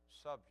God's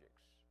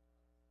subjects.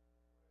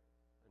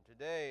 And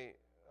today,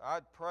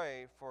 I'd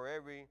pray for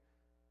every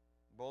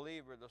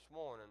believer this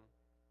morning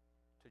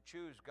to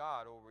choose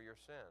God over your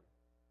sin.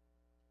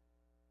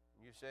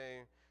 You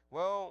say,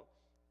 well,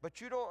 but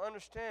you don't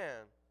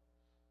understand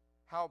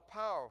how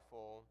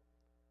powerful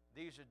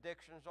these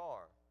addictions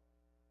are.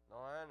 No,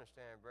 I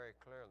understand very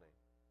clearly.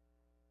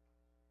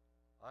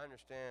 I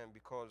understand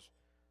because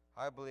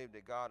I believe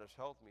that God has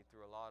helped me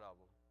through a lot of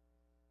them.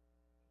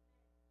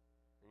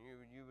 And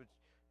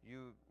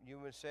you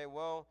would say,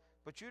 well,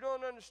 but you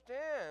don't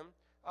understand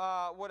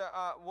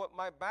what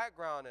my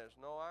background is.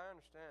 No, I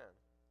understand.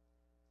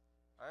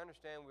 I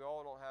understand we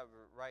all don't have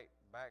the right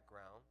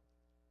background.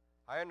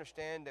 I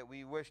understand that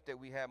we wish that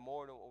we had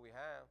more than what we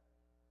have.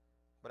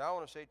 But I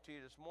want to say to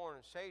you this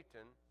morning,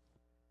 Satan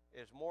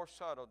is more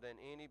subtle than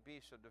any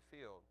beast of the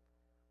field.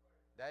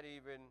 That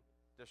even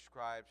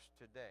describes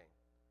today.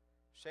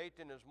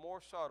 Satan is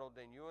more subtle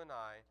than you and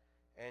I,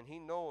 and he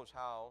knows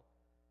how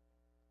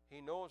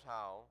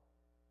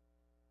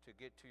to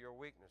get to your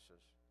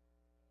weaknesses.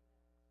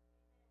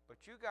 But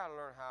you got to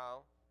learn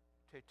how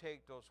to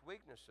take those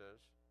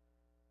weaknesses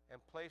and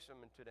place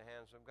them into the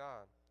hands of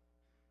God.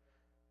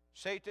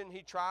 Satan,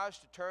 he tries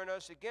to turn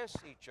us against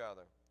each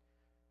other.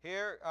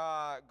 Here,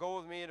 go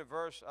with me to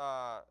verse,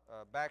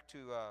 back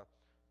to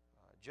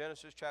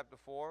Genesis chapter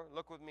 4.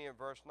 Look with me in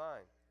verse 9.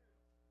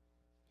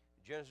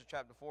 Genesis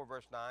chapter 4,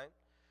 verse 9.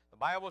 The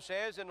Bible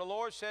says, and the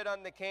Lord said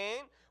unto Cain,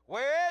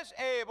 where is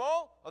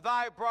Abel,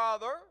 thy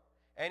brother?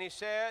 And he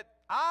said,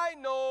 I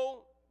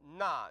know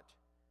not.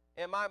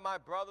 Am I my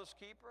brother's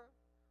keeper?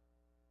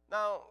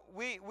 Now,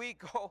 we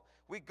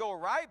go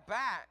right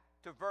back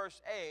to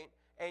verse 8,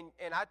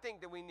 and I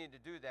think that we need to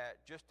do that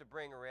just to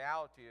bring a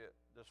reality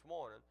this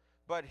morning.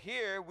 But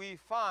here we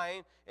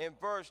find in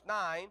verse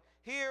 9,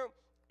 here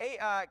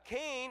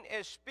Cain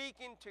is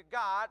speaking to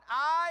God,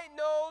 I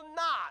know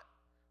not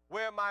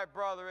where my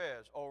brother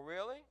is. Oh,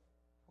 really?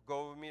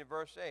 Go with me to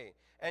verse 8.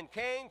 And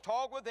Cain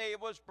talked with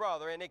Abel his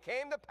brother, and it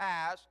came to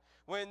pass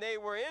when they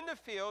were in the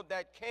field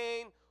that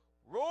Cain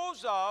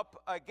rose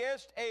up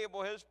against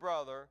Abel his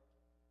brother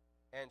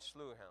and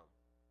slew him.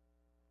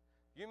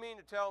 You mean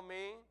to tell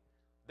me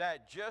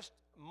that just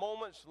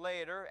moments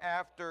later,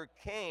 after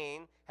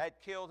Cain had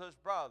killed his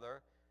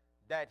brother,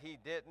 that he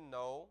didn't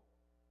know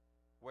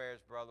where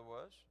his brother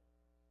was?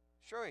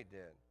 Sure he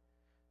did.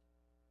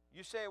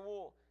 You say,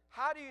 well,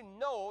 how do you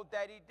know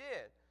that he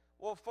did?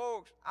 Well,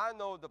 folks, I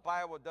know the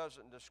Bible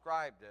doesn't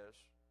describe this,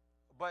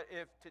 but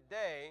if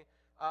today,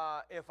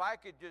 if I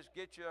could just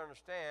get you to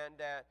understand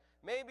that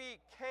maybe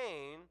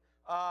Cain,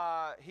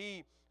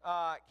 he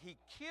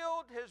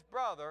killed his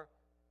brother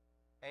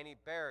and he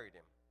buried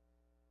him.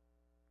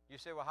 You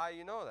say, well, how do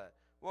you know that?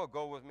 Well,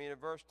 go with me to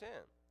verse 10.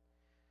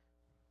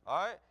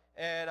 All right?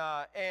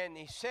 And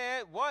he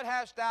said, what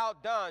hast thou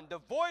done? The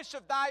voice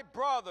of thy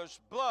brother's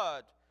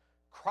blood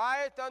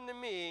crieth unto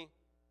me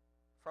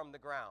from the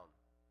ground.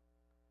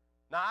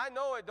 Now, I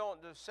know it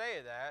don't just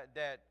say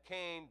that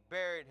Cain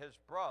buried his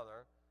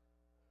brother,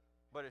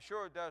 but it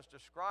sure does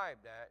describe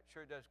that. It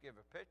sure does give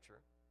a picture.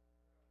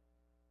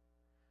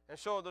 And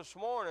so this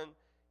morning,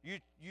 you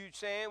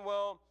saying,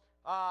 well,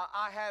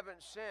 I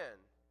haven't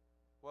sinned.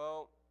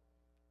 Well,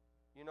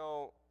 you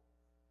know,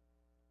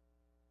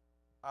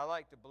 I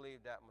like to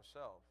believe that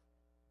myself.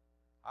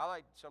 I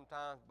like to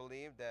sometimes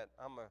believe that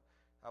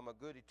I'm a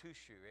goody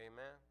two-shoe,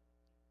 amen?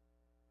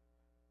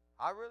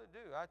 I really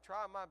do. I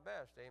try my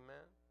best,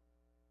 amen?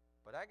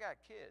 But I got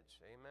kids,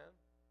 amen?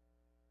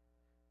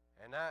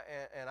 And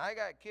I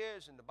got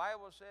kids, and the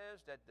Bible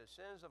says that the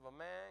sins of a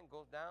man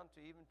goes down to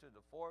even to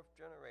the fourth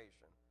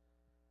generation.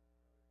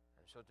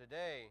 And so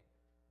today,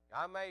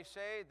 I may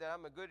say that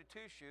I'm a goody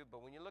two-shoe,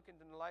 but when you look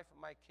into the life of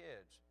my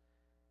kids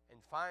and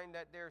find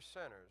that they're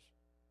sinners,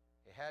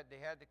 they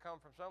had to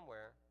come from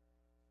somewhere.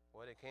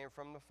 Well, they came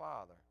from the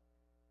Father.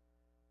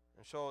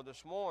 And so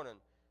this morning,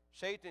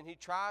 Satan, he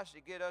tries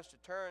to get us to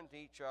turn to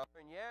each other,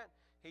 and yet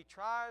he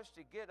tries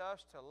to get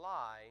us to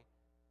lie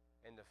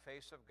in the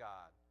face of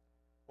God.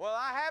 Well,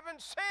 I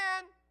haven't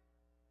sinned.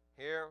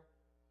 Here,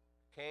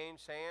 Cain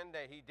saying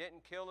that he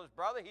didn't kill his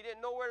brother. He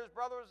didn't know where his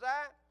brother was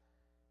at.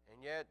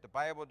 And yet the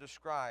Bible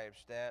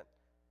describes that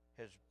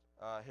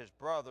his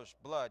brother's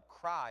blood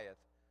crieth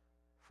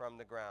from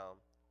the ground.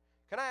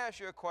 Can I ask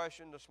you a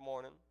question this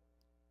morning?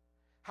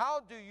 How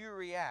do you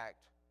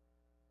react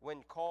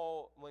when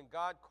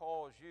God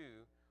calls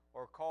you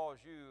or calls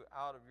you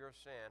out of your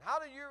sin? How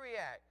do you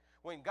react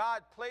when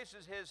God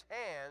places his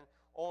hand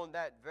on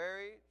that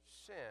very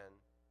sin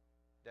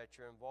that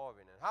you're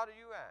involving in? How do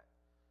you act?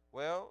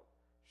 Well,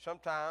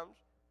 sometimes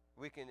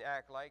we can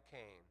act like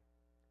Cain.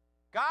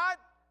 God,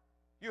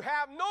 you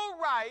have no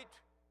right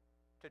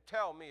to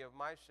tell me of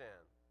my sin.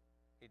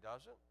 He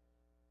doesn't.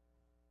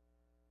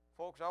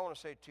 Folks, I want to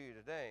say to you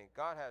today,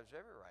 God has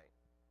every right.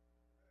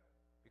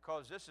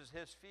 Because this is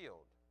his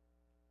field.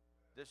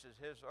 This is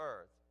his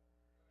earth.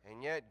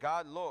 And yet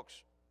God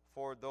looks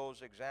for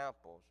those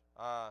examples.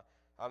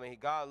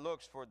 God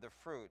looks for the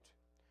fruit.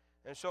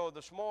 And so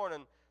this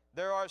morning,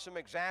 there are some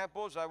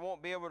examples. I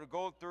won't be able to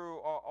go through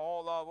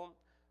all of them.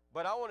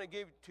 But I want to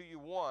give to you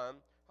one.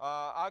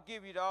 I'll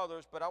give you the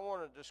others, but I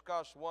want to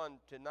discuss one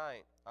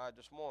tonight,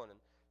 this morning.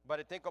 But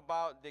I think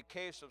about the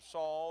case of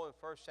Saul in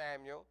 1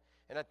 Samuel,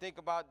 and I think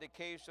about the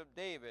case of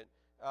David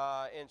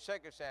in 2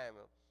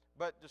 Samuel.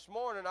 But this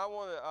morning, I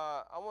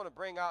want to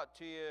bring out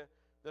to you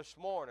this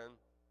morning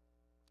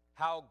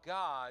how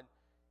God,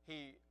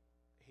 he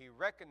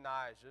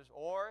recognizes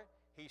or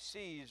he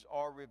sees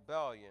our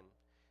rebellion.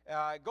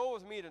 Go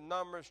with me to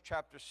Numbers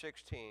chapter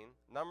 16.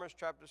 Numbers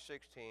chapter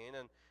 16,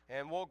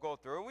 and we'll go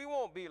through. We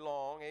won't be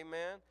long,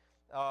 amen.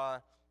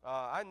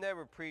 I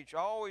never preach. I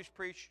always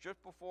preach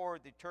just before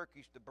the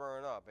turkeys to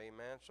burn up,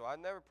 amen. So I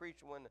never preach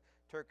when the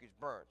turkey's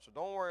burnt. So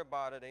don't worry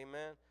about it,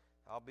 amen.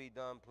 I'll be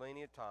done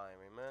plenty of time,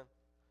 amen.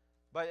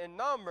 But in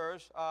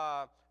Numbers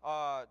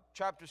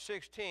chapter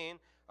 16,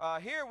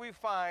 here we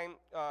find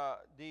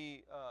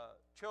the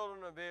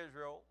children of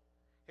Israel.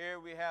 Here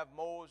we have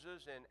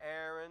Moses and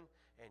Aaron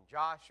and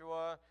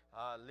Joshua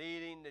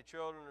leading the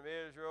children of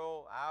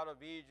Israel out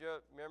of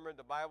Egypt. Remember,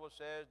 the Bible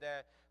says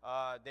that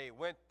they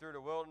went through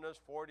the wilderness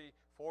 40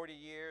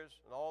 years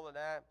and all of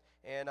that.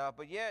 And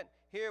but yet,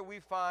 here we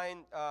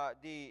find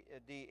the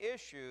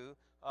issue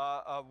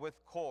with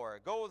Korah.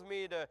 Go with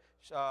me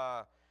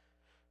to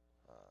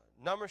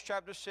Numbers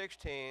chapter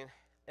 16,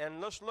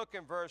 and let's look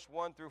in verse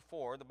 1 through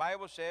 4. The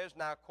Bible says,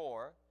 now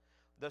Korah,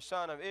 the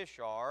son of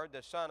Ishar,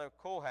 the son of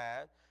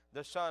Kohath,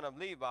 the son of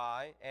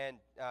Levi, and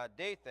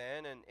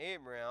Dathan, and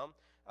Abiram,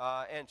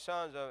 and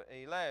sons of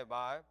Eliab,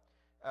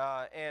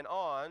 and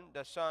On,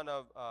 the son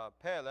of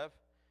Peleth,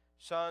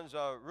 sons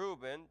of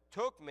Reuben,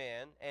 took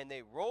men, and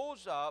they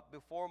rose up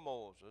before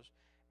Moses,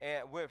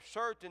 and with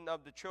certain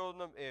of the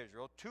children of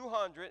Israel,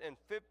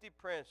 250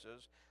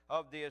 princes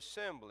of the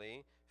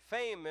assembly,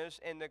 famous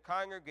in the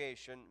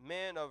congregation,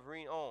 men of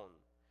renown.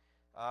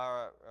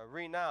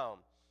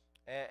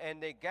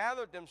 And they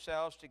gathered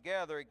themselves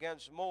together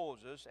against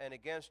Moses and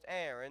against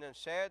Aaron, and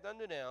said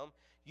unto them,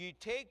 Ye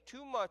take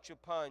too much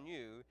upon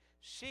you,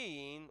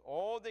 seeing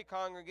all the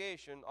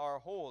congregation are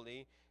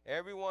holy,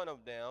 every one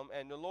of them,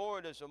 and the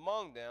Lord is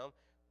among them.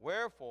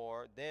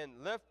 Wherefore,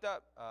 then lift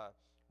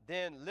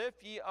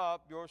ye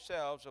up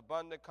yourselves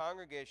upon the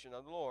congregation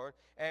of the Lord.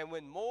 And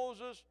when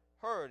Moses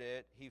heard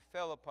it, he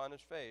fell upon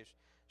his face.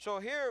 So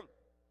here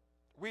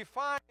we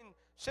find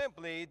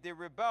simply the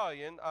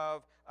rebellion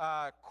of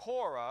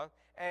Korah,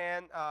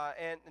 and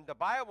the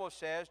Bible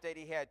says that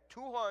he had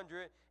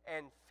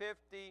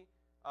 250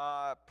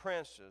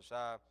 princes.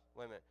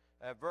 Wait a minute.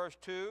 Verse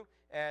 2,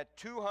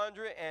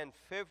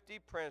 250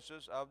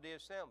 princes of the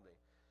assembly.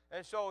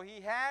 And so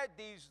he had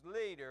these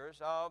leaders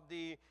of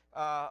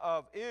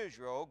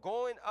Israel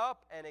going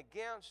up and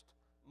against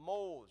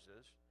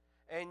Moses,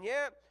 and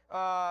yet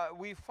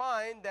we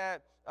find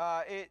that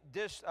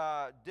this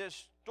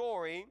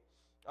story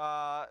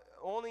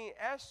only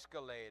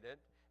escalated,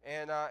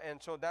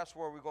 and so that's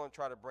where we're going to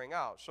try to bring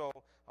out. So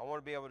I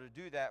want to be able to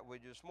do that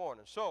with you this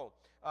morning. So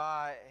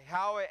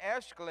how it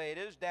escalated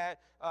is that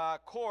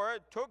Korah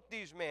took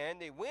these men,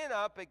 they went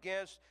up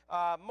against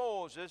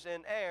Moses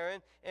and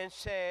Aaron and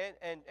said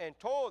and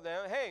told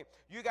them, hey,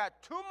 you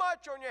got too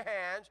much on your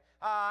hands,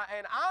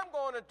 and I'm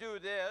going to do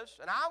this,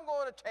 and I'm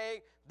going to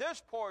take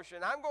this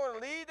portion, I'm going to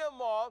lead them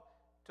off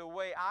to the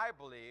way I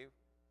believe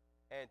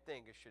and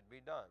think it should be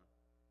done.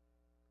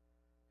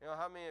 You know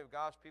how many of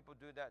God's people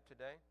do that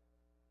today?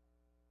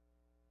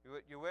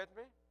 You with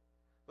me?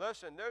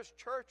 Listen, there's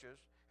churches,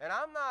 and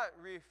I'm not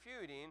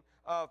refuting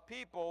of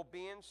people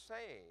being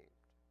saved.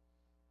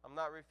 I'm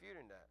not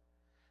refuting that.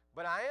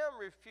 But I am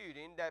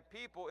refuting that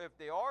people, if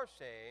they are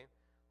saved,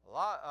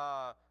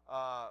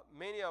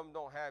 many of them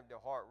don't have their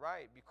heart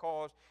right,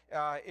 because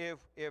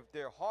if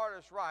their heart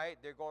is right,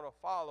 they're going to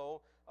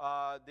follow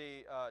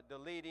the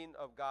leading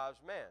of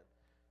God's man.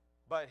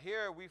 But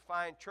here we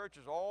find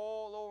churches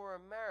all over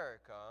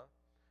America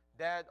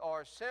that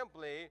are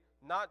simply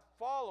not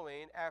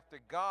following after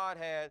God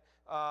had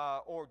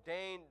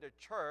ordained the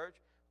church,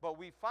 but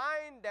we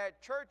find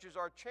that churches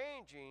are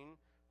changing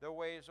their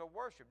ways of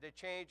worship. They're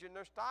changing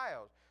their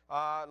styles.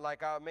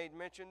 Like I made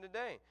mention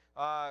today,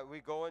 we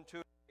go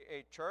into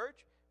a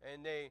church,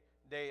 and they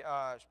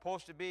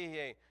supposed to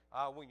be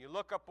when you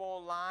look up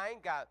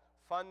online, got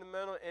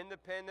Fundamental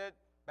Independent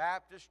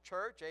Baptist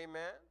Church,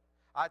 amen.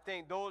 I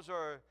think those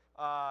are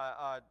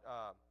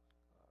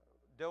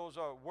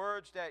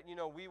words that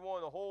we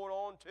want to hold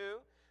on to.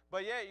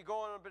 But yeah, you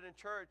go up in the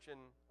church and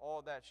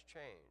all that's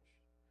changed.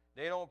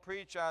 They don't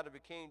preach out of the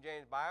King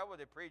James Bible.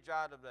 They preach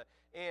out of the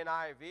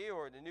NIV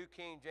or the New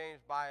King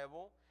James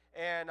Bible.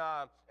 And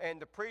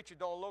the preacher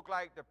don't look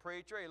like the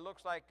preacher. He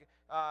looks like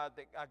a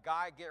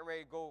guy getting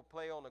ready to go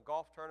play on a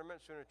golf tournament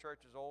as soon as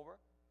church is over.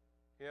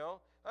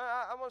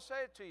 I want to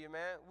say it to you,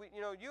 man.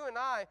 You and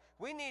I,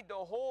 we need to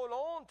hold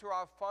on to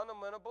our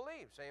fundamental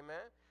beliefs,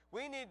 amen.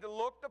 We need to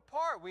look the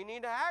part. We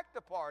need to act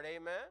the part,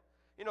 amen.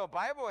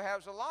 Bible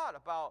has a lot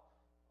about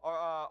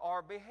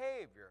our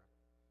behavior,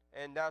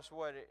 and that's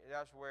where it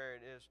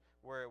is,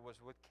 where it was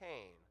with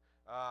Cain.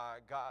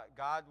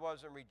 God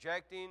wasn't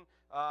rejecting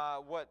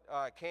what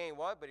Cain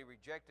was, but he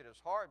rejected his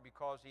heart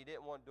because he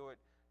didn't want to do it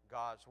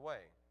God's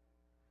way.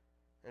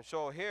 And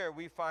so here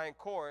we find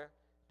Korah,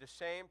 the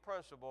same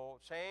principle,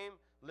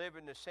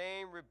 living the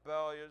same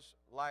rebellious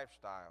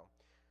lifestyle.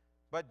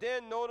 But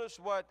then notice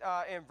what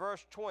in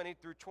verse 20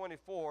 through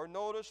 24,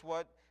 notice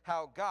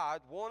how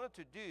God wanted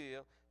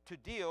to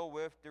deal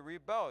with the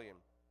rebellion.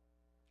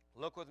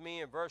 Look with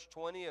me in verse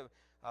 20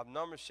 of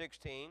Numbers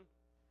 16.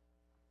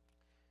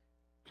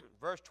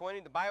 Verse 20,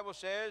 the Bible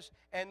says,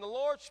 And the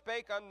Lord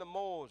spake unto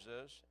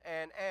Moses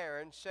and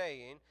Aaron,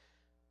 saying,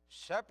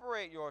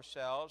 Separate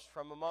yourselves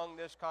from among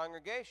this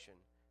congregation,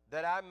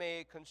 that I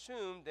may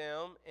consume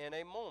them in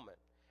a moment.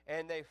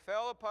 And they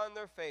fell upon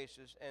their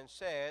faces and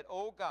said,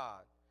 O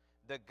God,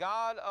 the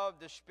God of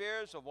the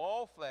spirits of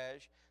all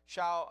flesh,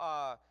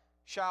 shall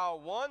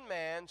one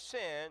man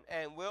sin,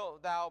 and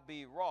wilt thou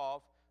be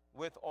wroth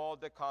with all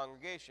the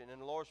congregation?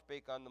 And the Lord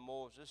spake unto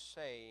Moses,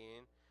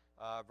 saying,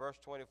 verse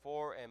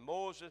 24, and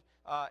Moses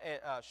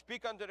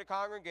speak unto the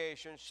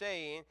congregation,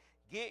 saying,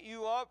 Get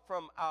you up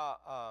from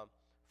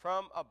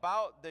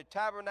about the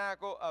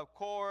tabernacle of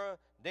Korah,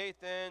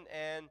 Dathan,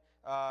 and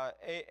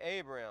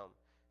Abiram.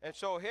 And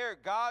so here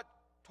God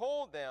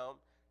told them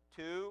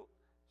to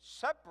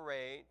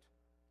separate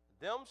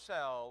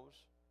themselves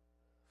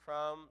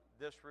from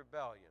this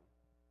rebellion.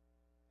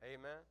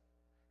 Amen.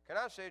 Can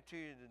I say to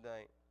you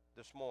today,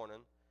 this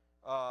morning,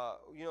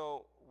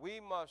 we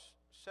must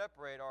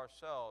separate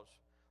ourselves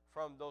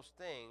from those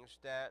things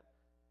that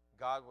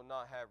God will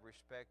not have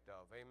respect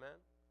of. Amen.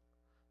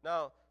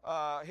 Now,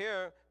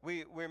 here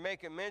we're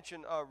making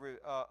mention of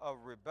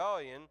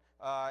rebellion,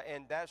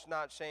 and that's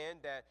not saying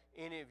that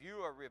any of you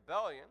are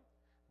rebellion,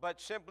 but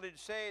simply to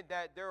say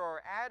that there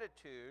are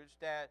attitudes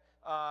that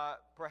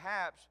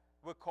perhaps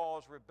would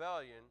cause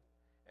rebellion,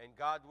 and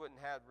God wouldn't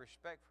have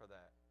respect for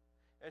that.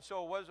 And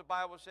so what does the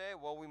Bible say?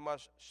 Well, we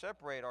must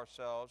separate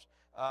ourselves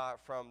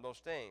from those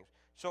things.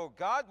 So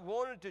God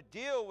wanted to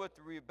deal with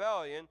the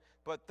rebellion,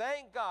 but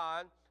thank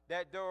God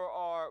that there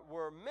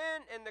were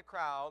men in the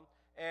crowd,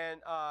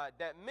 and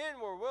that men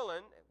were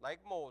willing, like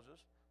Moses,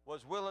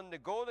 was willing to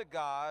go to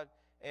God,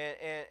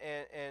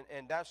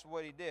 and that's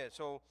what he did.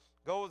 So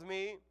go with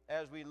me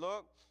as we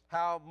look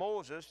how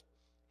Moses,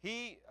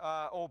 he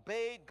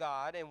obeyed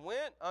God and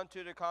went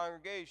unto the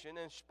congregation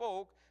and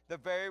spoke the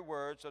very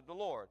words of the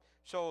Lord.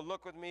 So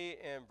look with me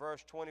in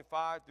verse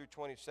 25 through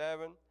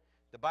 27.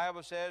 The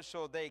Bible says,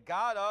 so they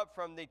got up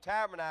from the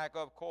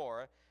tabernacle of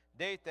Korah,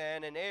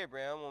 Dathan and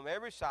Abiram on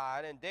every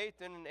side, and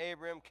Dathan and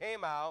Abiram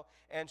came out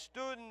and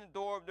stood in the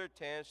door of their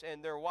tents,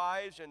 and their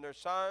wives and their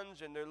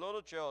sons and their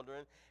little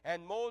children.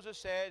 And Moses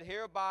said,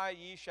 hereby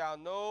ye shall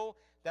know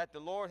that the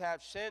Lord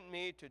hath sent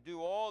me to do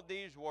all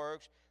these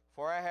works,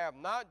 for I have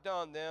not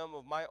done them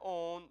of my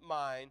own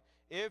mind.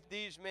 If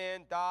these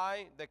men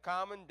die the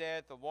common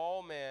death of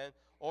all men,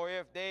 or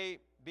if they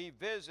be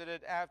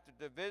visited after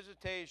the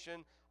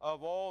visitation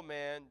of all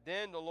men,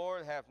 then the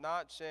Lord hath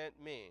not sent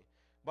me.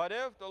 But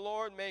if the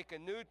Lord make a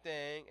new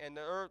thing, and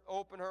the earth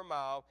open her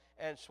mouth,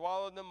 and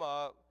swallow them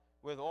up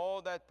with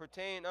all that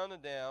pertain unto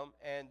them,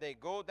 and they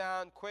go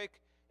down quick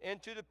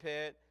into the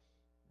pit,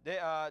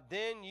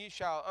 then ye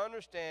shall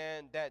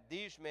understand that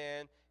these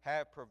men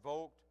have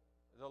provoked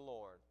the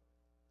Lord.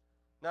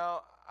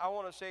 Now, I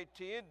want to say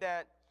to you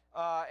that,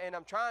 and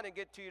I'm trying to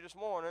get to you this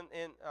morning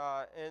in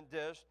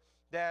this,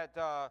 that,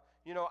 I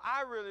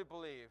really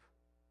believe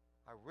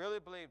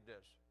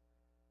this,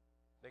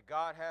 that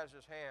God has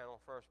his hand on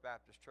First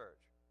Baptist Church.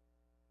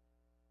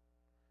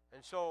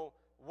 And so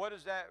what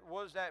does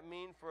that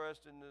mean for us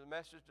in the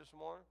message this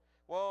morning?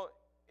 Well,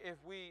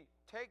 if we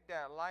take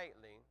that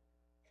lightly,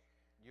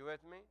 you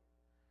with me?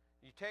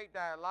 You take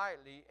that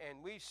lightly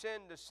and we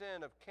sin the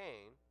sin of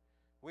Cain,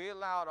 we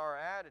allowed our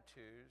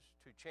attitudes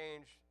to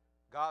change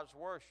God's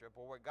worship,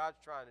 or what God's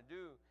trying to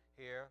do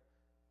here,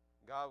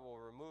 God will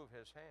remove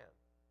his hand.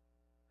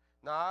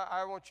 Now,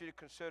 I want you to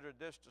consider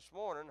this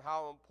morning,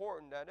 how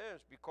important that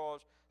is,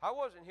 because I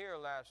wasn't here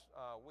last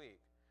week,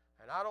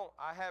 and I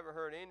haven't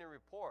heard any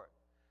report.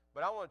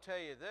 But I want to tell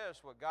you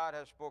this, what God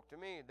has spoke to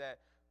me, that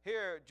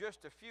here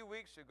just a few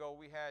weeks ago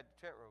we had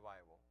tent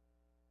revival.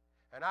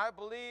 And I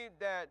believe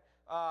that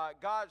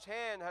God's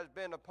hand has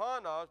been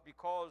upon us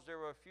because there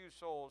were a few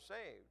souls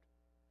saved.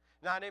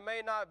 Now, they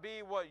may not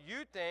be what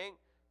you think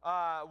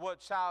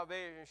what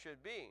salvation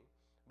should be.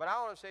 But I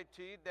want to say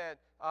to you that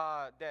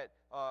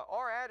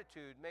our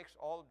attitude makes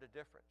all of the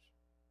difference.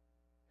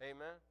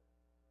 Amen?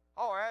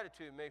 Our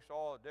attitude makes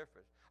all the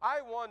difference.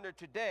 I wonder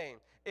today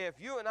if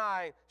you and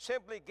I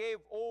simply gave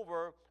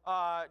over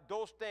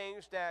those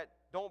things that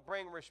don't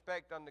bring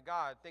respect unto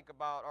God. Think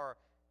about our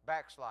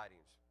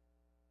backslidings.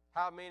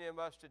 How many of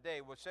us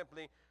today would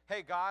simply,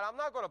 hey, God, I'm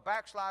not going to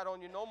backslide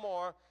on you no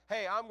more.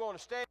 Hey, I'm going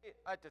to stay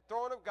at the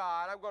throne of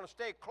God. I'm going to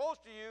stay close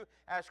to you,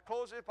 as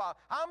close as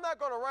possible. I'm not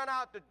going to run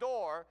out the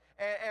door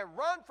and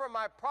run from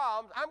my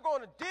problems. I'm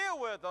going to deal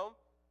with them,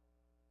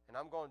 and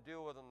I'm going to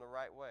deal with them the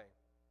right way.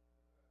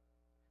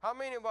 How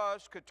many of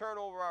us could turn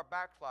over our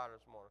backsliders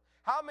this morning?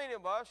 How many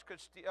of us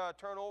could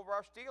turn over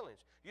our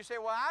stealings? You say,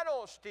 well, I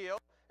don't steal.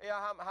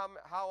 Yeah,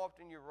 how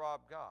often you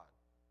rob God?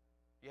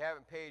 You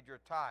haven't paid your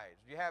tithes.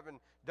 You haven't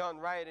done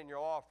right in your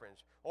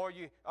offerings. Or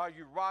you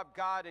robbed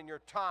God in your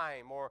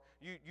time. Or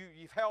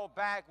you've held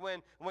back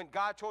when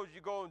God told you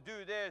to go and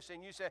do this,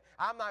 and you said,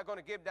 I'm not going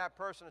to give that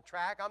person a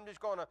track. I'm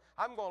going to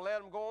let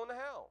them go on to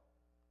hell.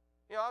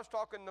 You know, I was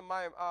talking to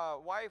my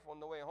wife on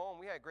the way home.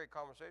 We had a great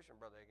conversation,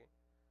 Brother Iggy.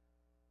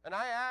 And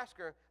I asked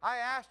her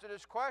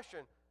this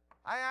question.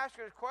 Let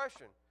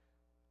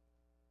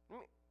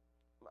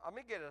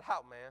me get it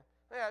out, man.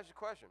 Let me ask you a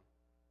question.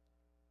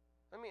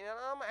 And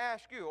I'm going to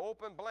ask you,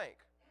 open blank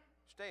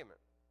statement.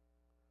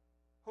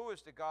 Who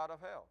is the God of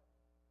hell?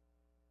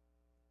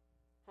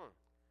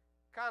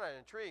 Kind of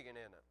intriguing,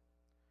 isn't it?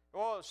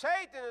 Well,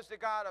 Satan is the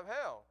God of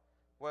hell.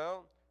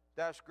 Well,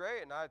 that's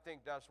great, and I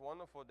think that's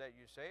wonderful that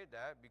you say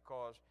that,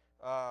 because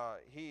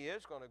he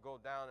is going to go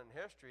down in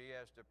history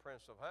as the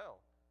prince of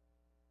hell.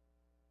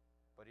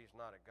 But he's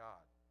not a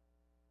God.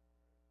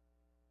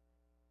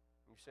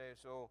 You say,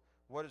 so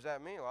what does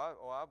that mean?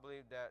 Well, I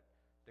believe that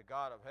the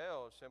God of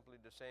hell is simply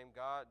the same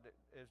God that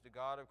is the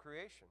God of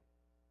creation.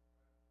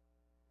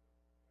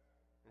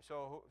 And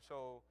so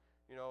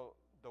you know,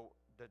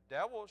 the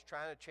devil is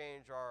trying to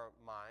change our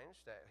minds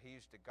that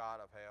he's the God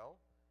of hell.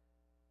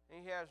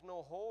 And he has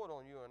no hold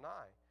on you and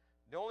I.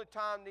 The only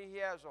time that he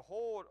has a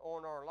hold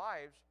on our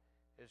lives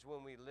is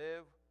when we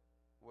live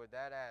with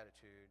that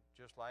attitude,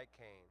 just like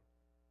Cain.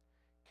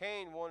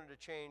 Cain wanted to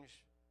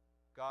change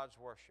God's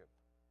worship.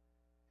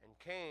 And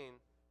Cain,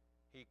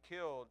 he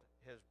killed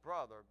his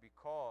brother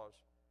because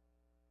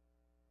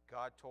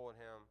God told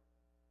him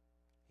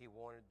He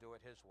wanted to do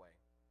it his way.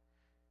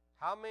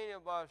 How many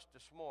of us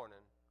this morning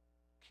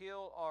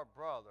kill our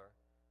brother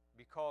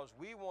because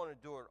we want to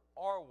do it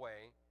our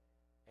way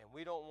and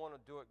we don't want to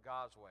do it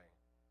God's way?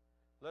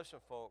 Listen,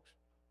 folks,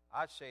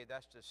 I'd say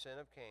that's the sin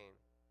of Cain.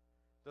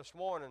 This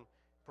morning,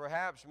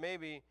 perhaps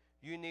maybe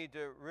you need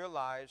to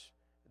realize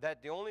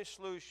that the only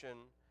solution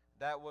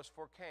that was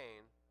for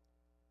Cain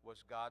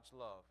was God's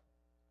love.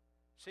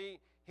 See,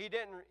 he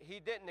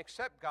didn't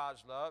accept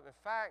God's love. In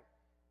fact,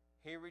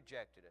 he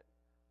rejected it.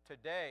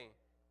 Today,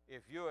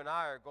 if you and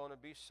I are going to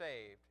be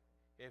saved,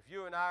 if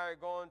you and I are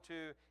going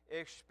to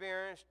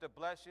experience the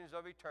blessings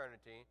of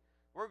eternity,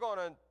 we're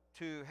going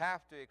to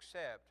have to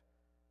accept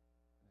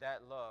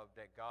that love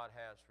that God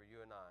has for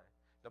you and I.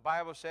 The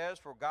Bible says,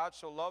 "For God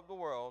so loved the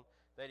world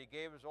that he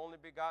gave his only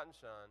begotten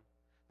Son,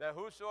 that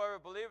whosoever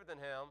believeth in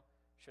him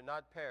should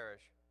not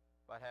perish,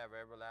 but have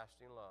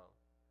everlasting love."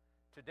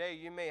 Today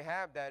you may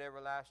have that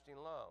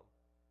everlasting love,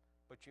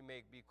 but you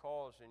may be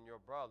causing your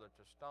brother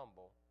to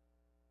stumble.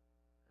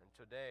 And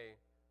today,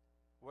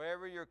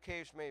 wherever your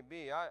case may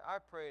be, I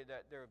pray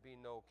that there be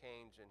no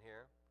Cains in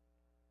here.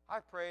 I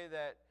pray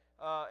that,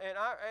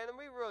 and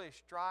we really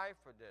strive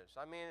for this.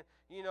 I mean,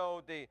 you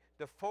know, the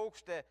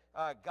folks that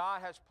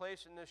God has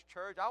placed in this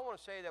church, I want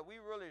to say that we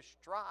really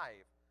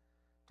strive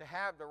to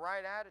have the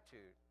right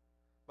attitude.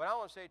 But I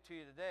want to say to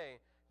you today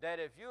that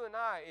if you and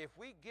I, if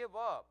we give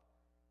up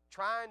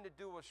trying to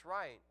do what's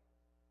right,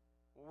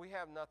 we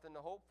have nothing to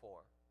hope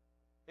for.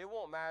 It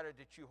won't matter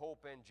that you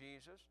hope in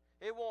Jesus.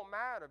 It won't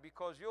matter,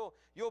 because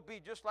you'll be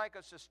just like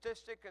a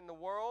statistic in the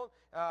world.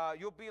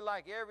 You'll be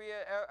like every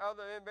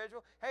other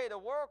individual. Hey, the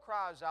world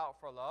cries out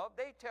for love.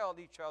 They tell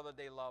each other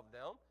they love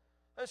them.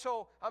 And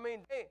so, I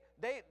mean,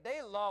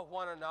 they love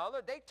one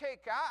another. They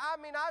take,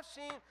 I mean,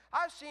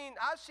 I've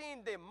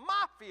seen the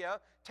mafia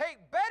take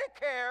better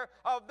care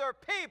of their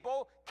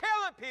people,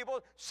 killing people,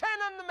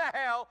 sending them to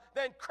hell,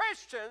 than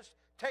Christians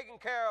taking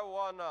care of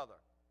one another.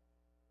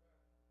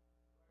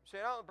 See,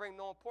 that don't bring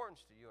no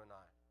importance to you and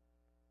I.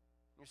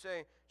 You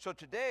say, so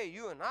today,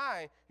 you and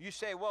I, you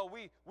say, well,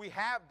 we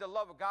have the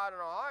love of God in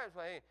our hearts.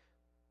 Well, hey,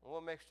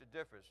 what makes the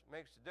difference?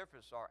 Makes the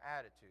difference our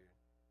attitude.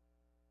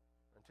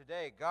 And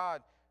today,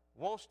 God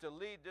wants to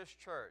lead this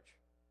church,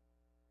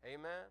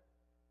 amen,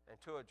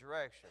 into a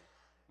direction.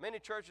 Many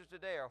churches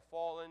today are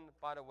falling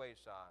by the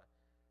wayside.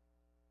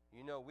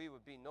 You know, we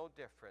would be no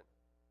different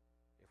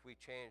if we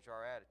changed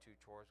our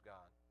attitude towards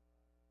God.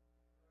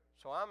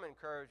 So I'm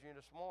encouraging you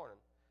this morning.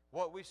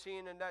 What we've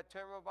seen in that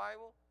tent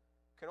revival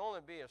can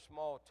only be a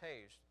small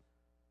taste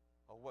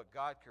of what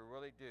God can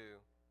really do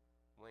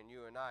when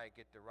you and I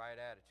get the right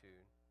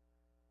attitude.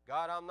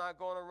 God, I'm not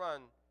going to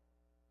run,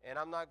 and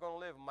I'm not going to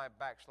live in my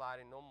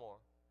backsliding no more.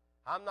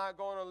 I'm not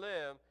going to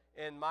live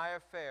in my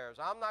affairs.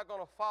 I'm not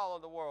going to follow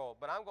the world,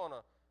 but I'm going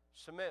to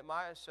submit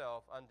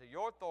myself unto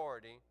your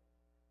authority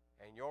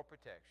and your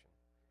protection.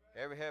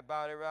 Every head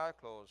bowed, every eye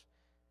closed.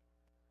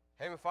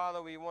 Heavenly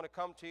Father, we want to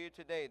come to you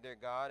today, dear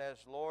God, as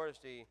Lord, as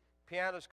the piano's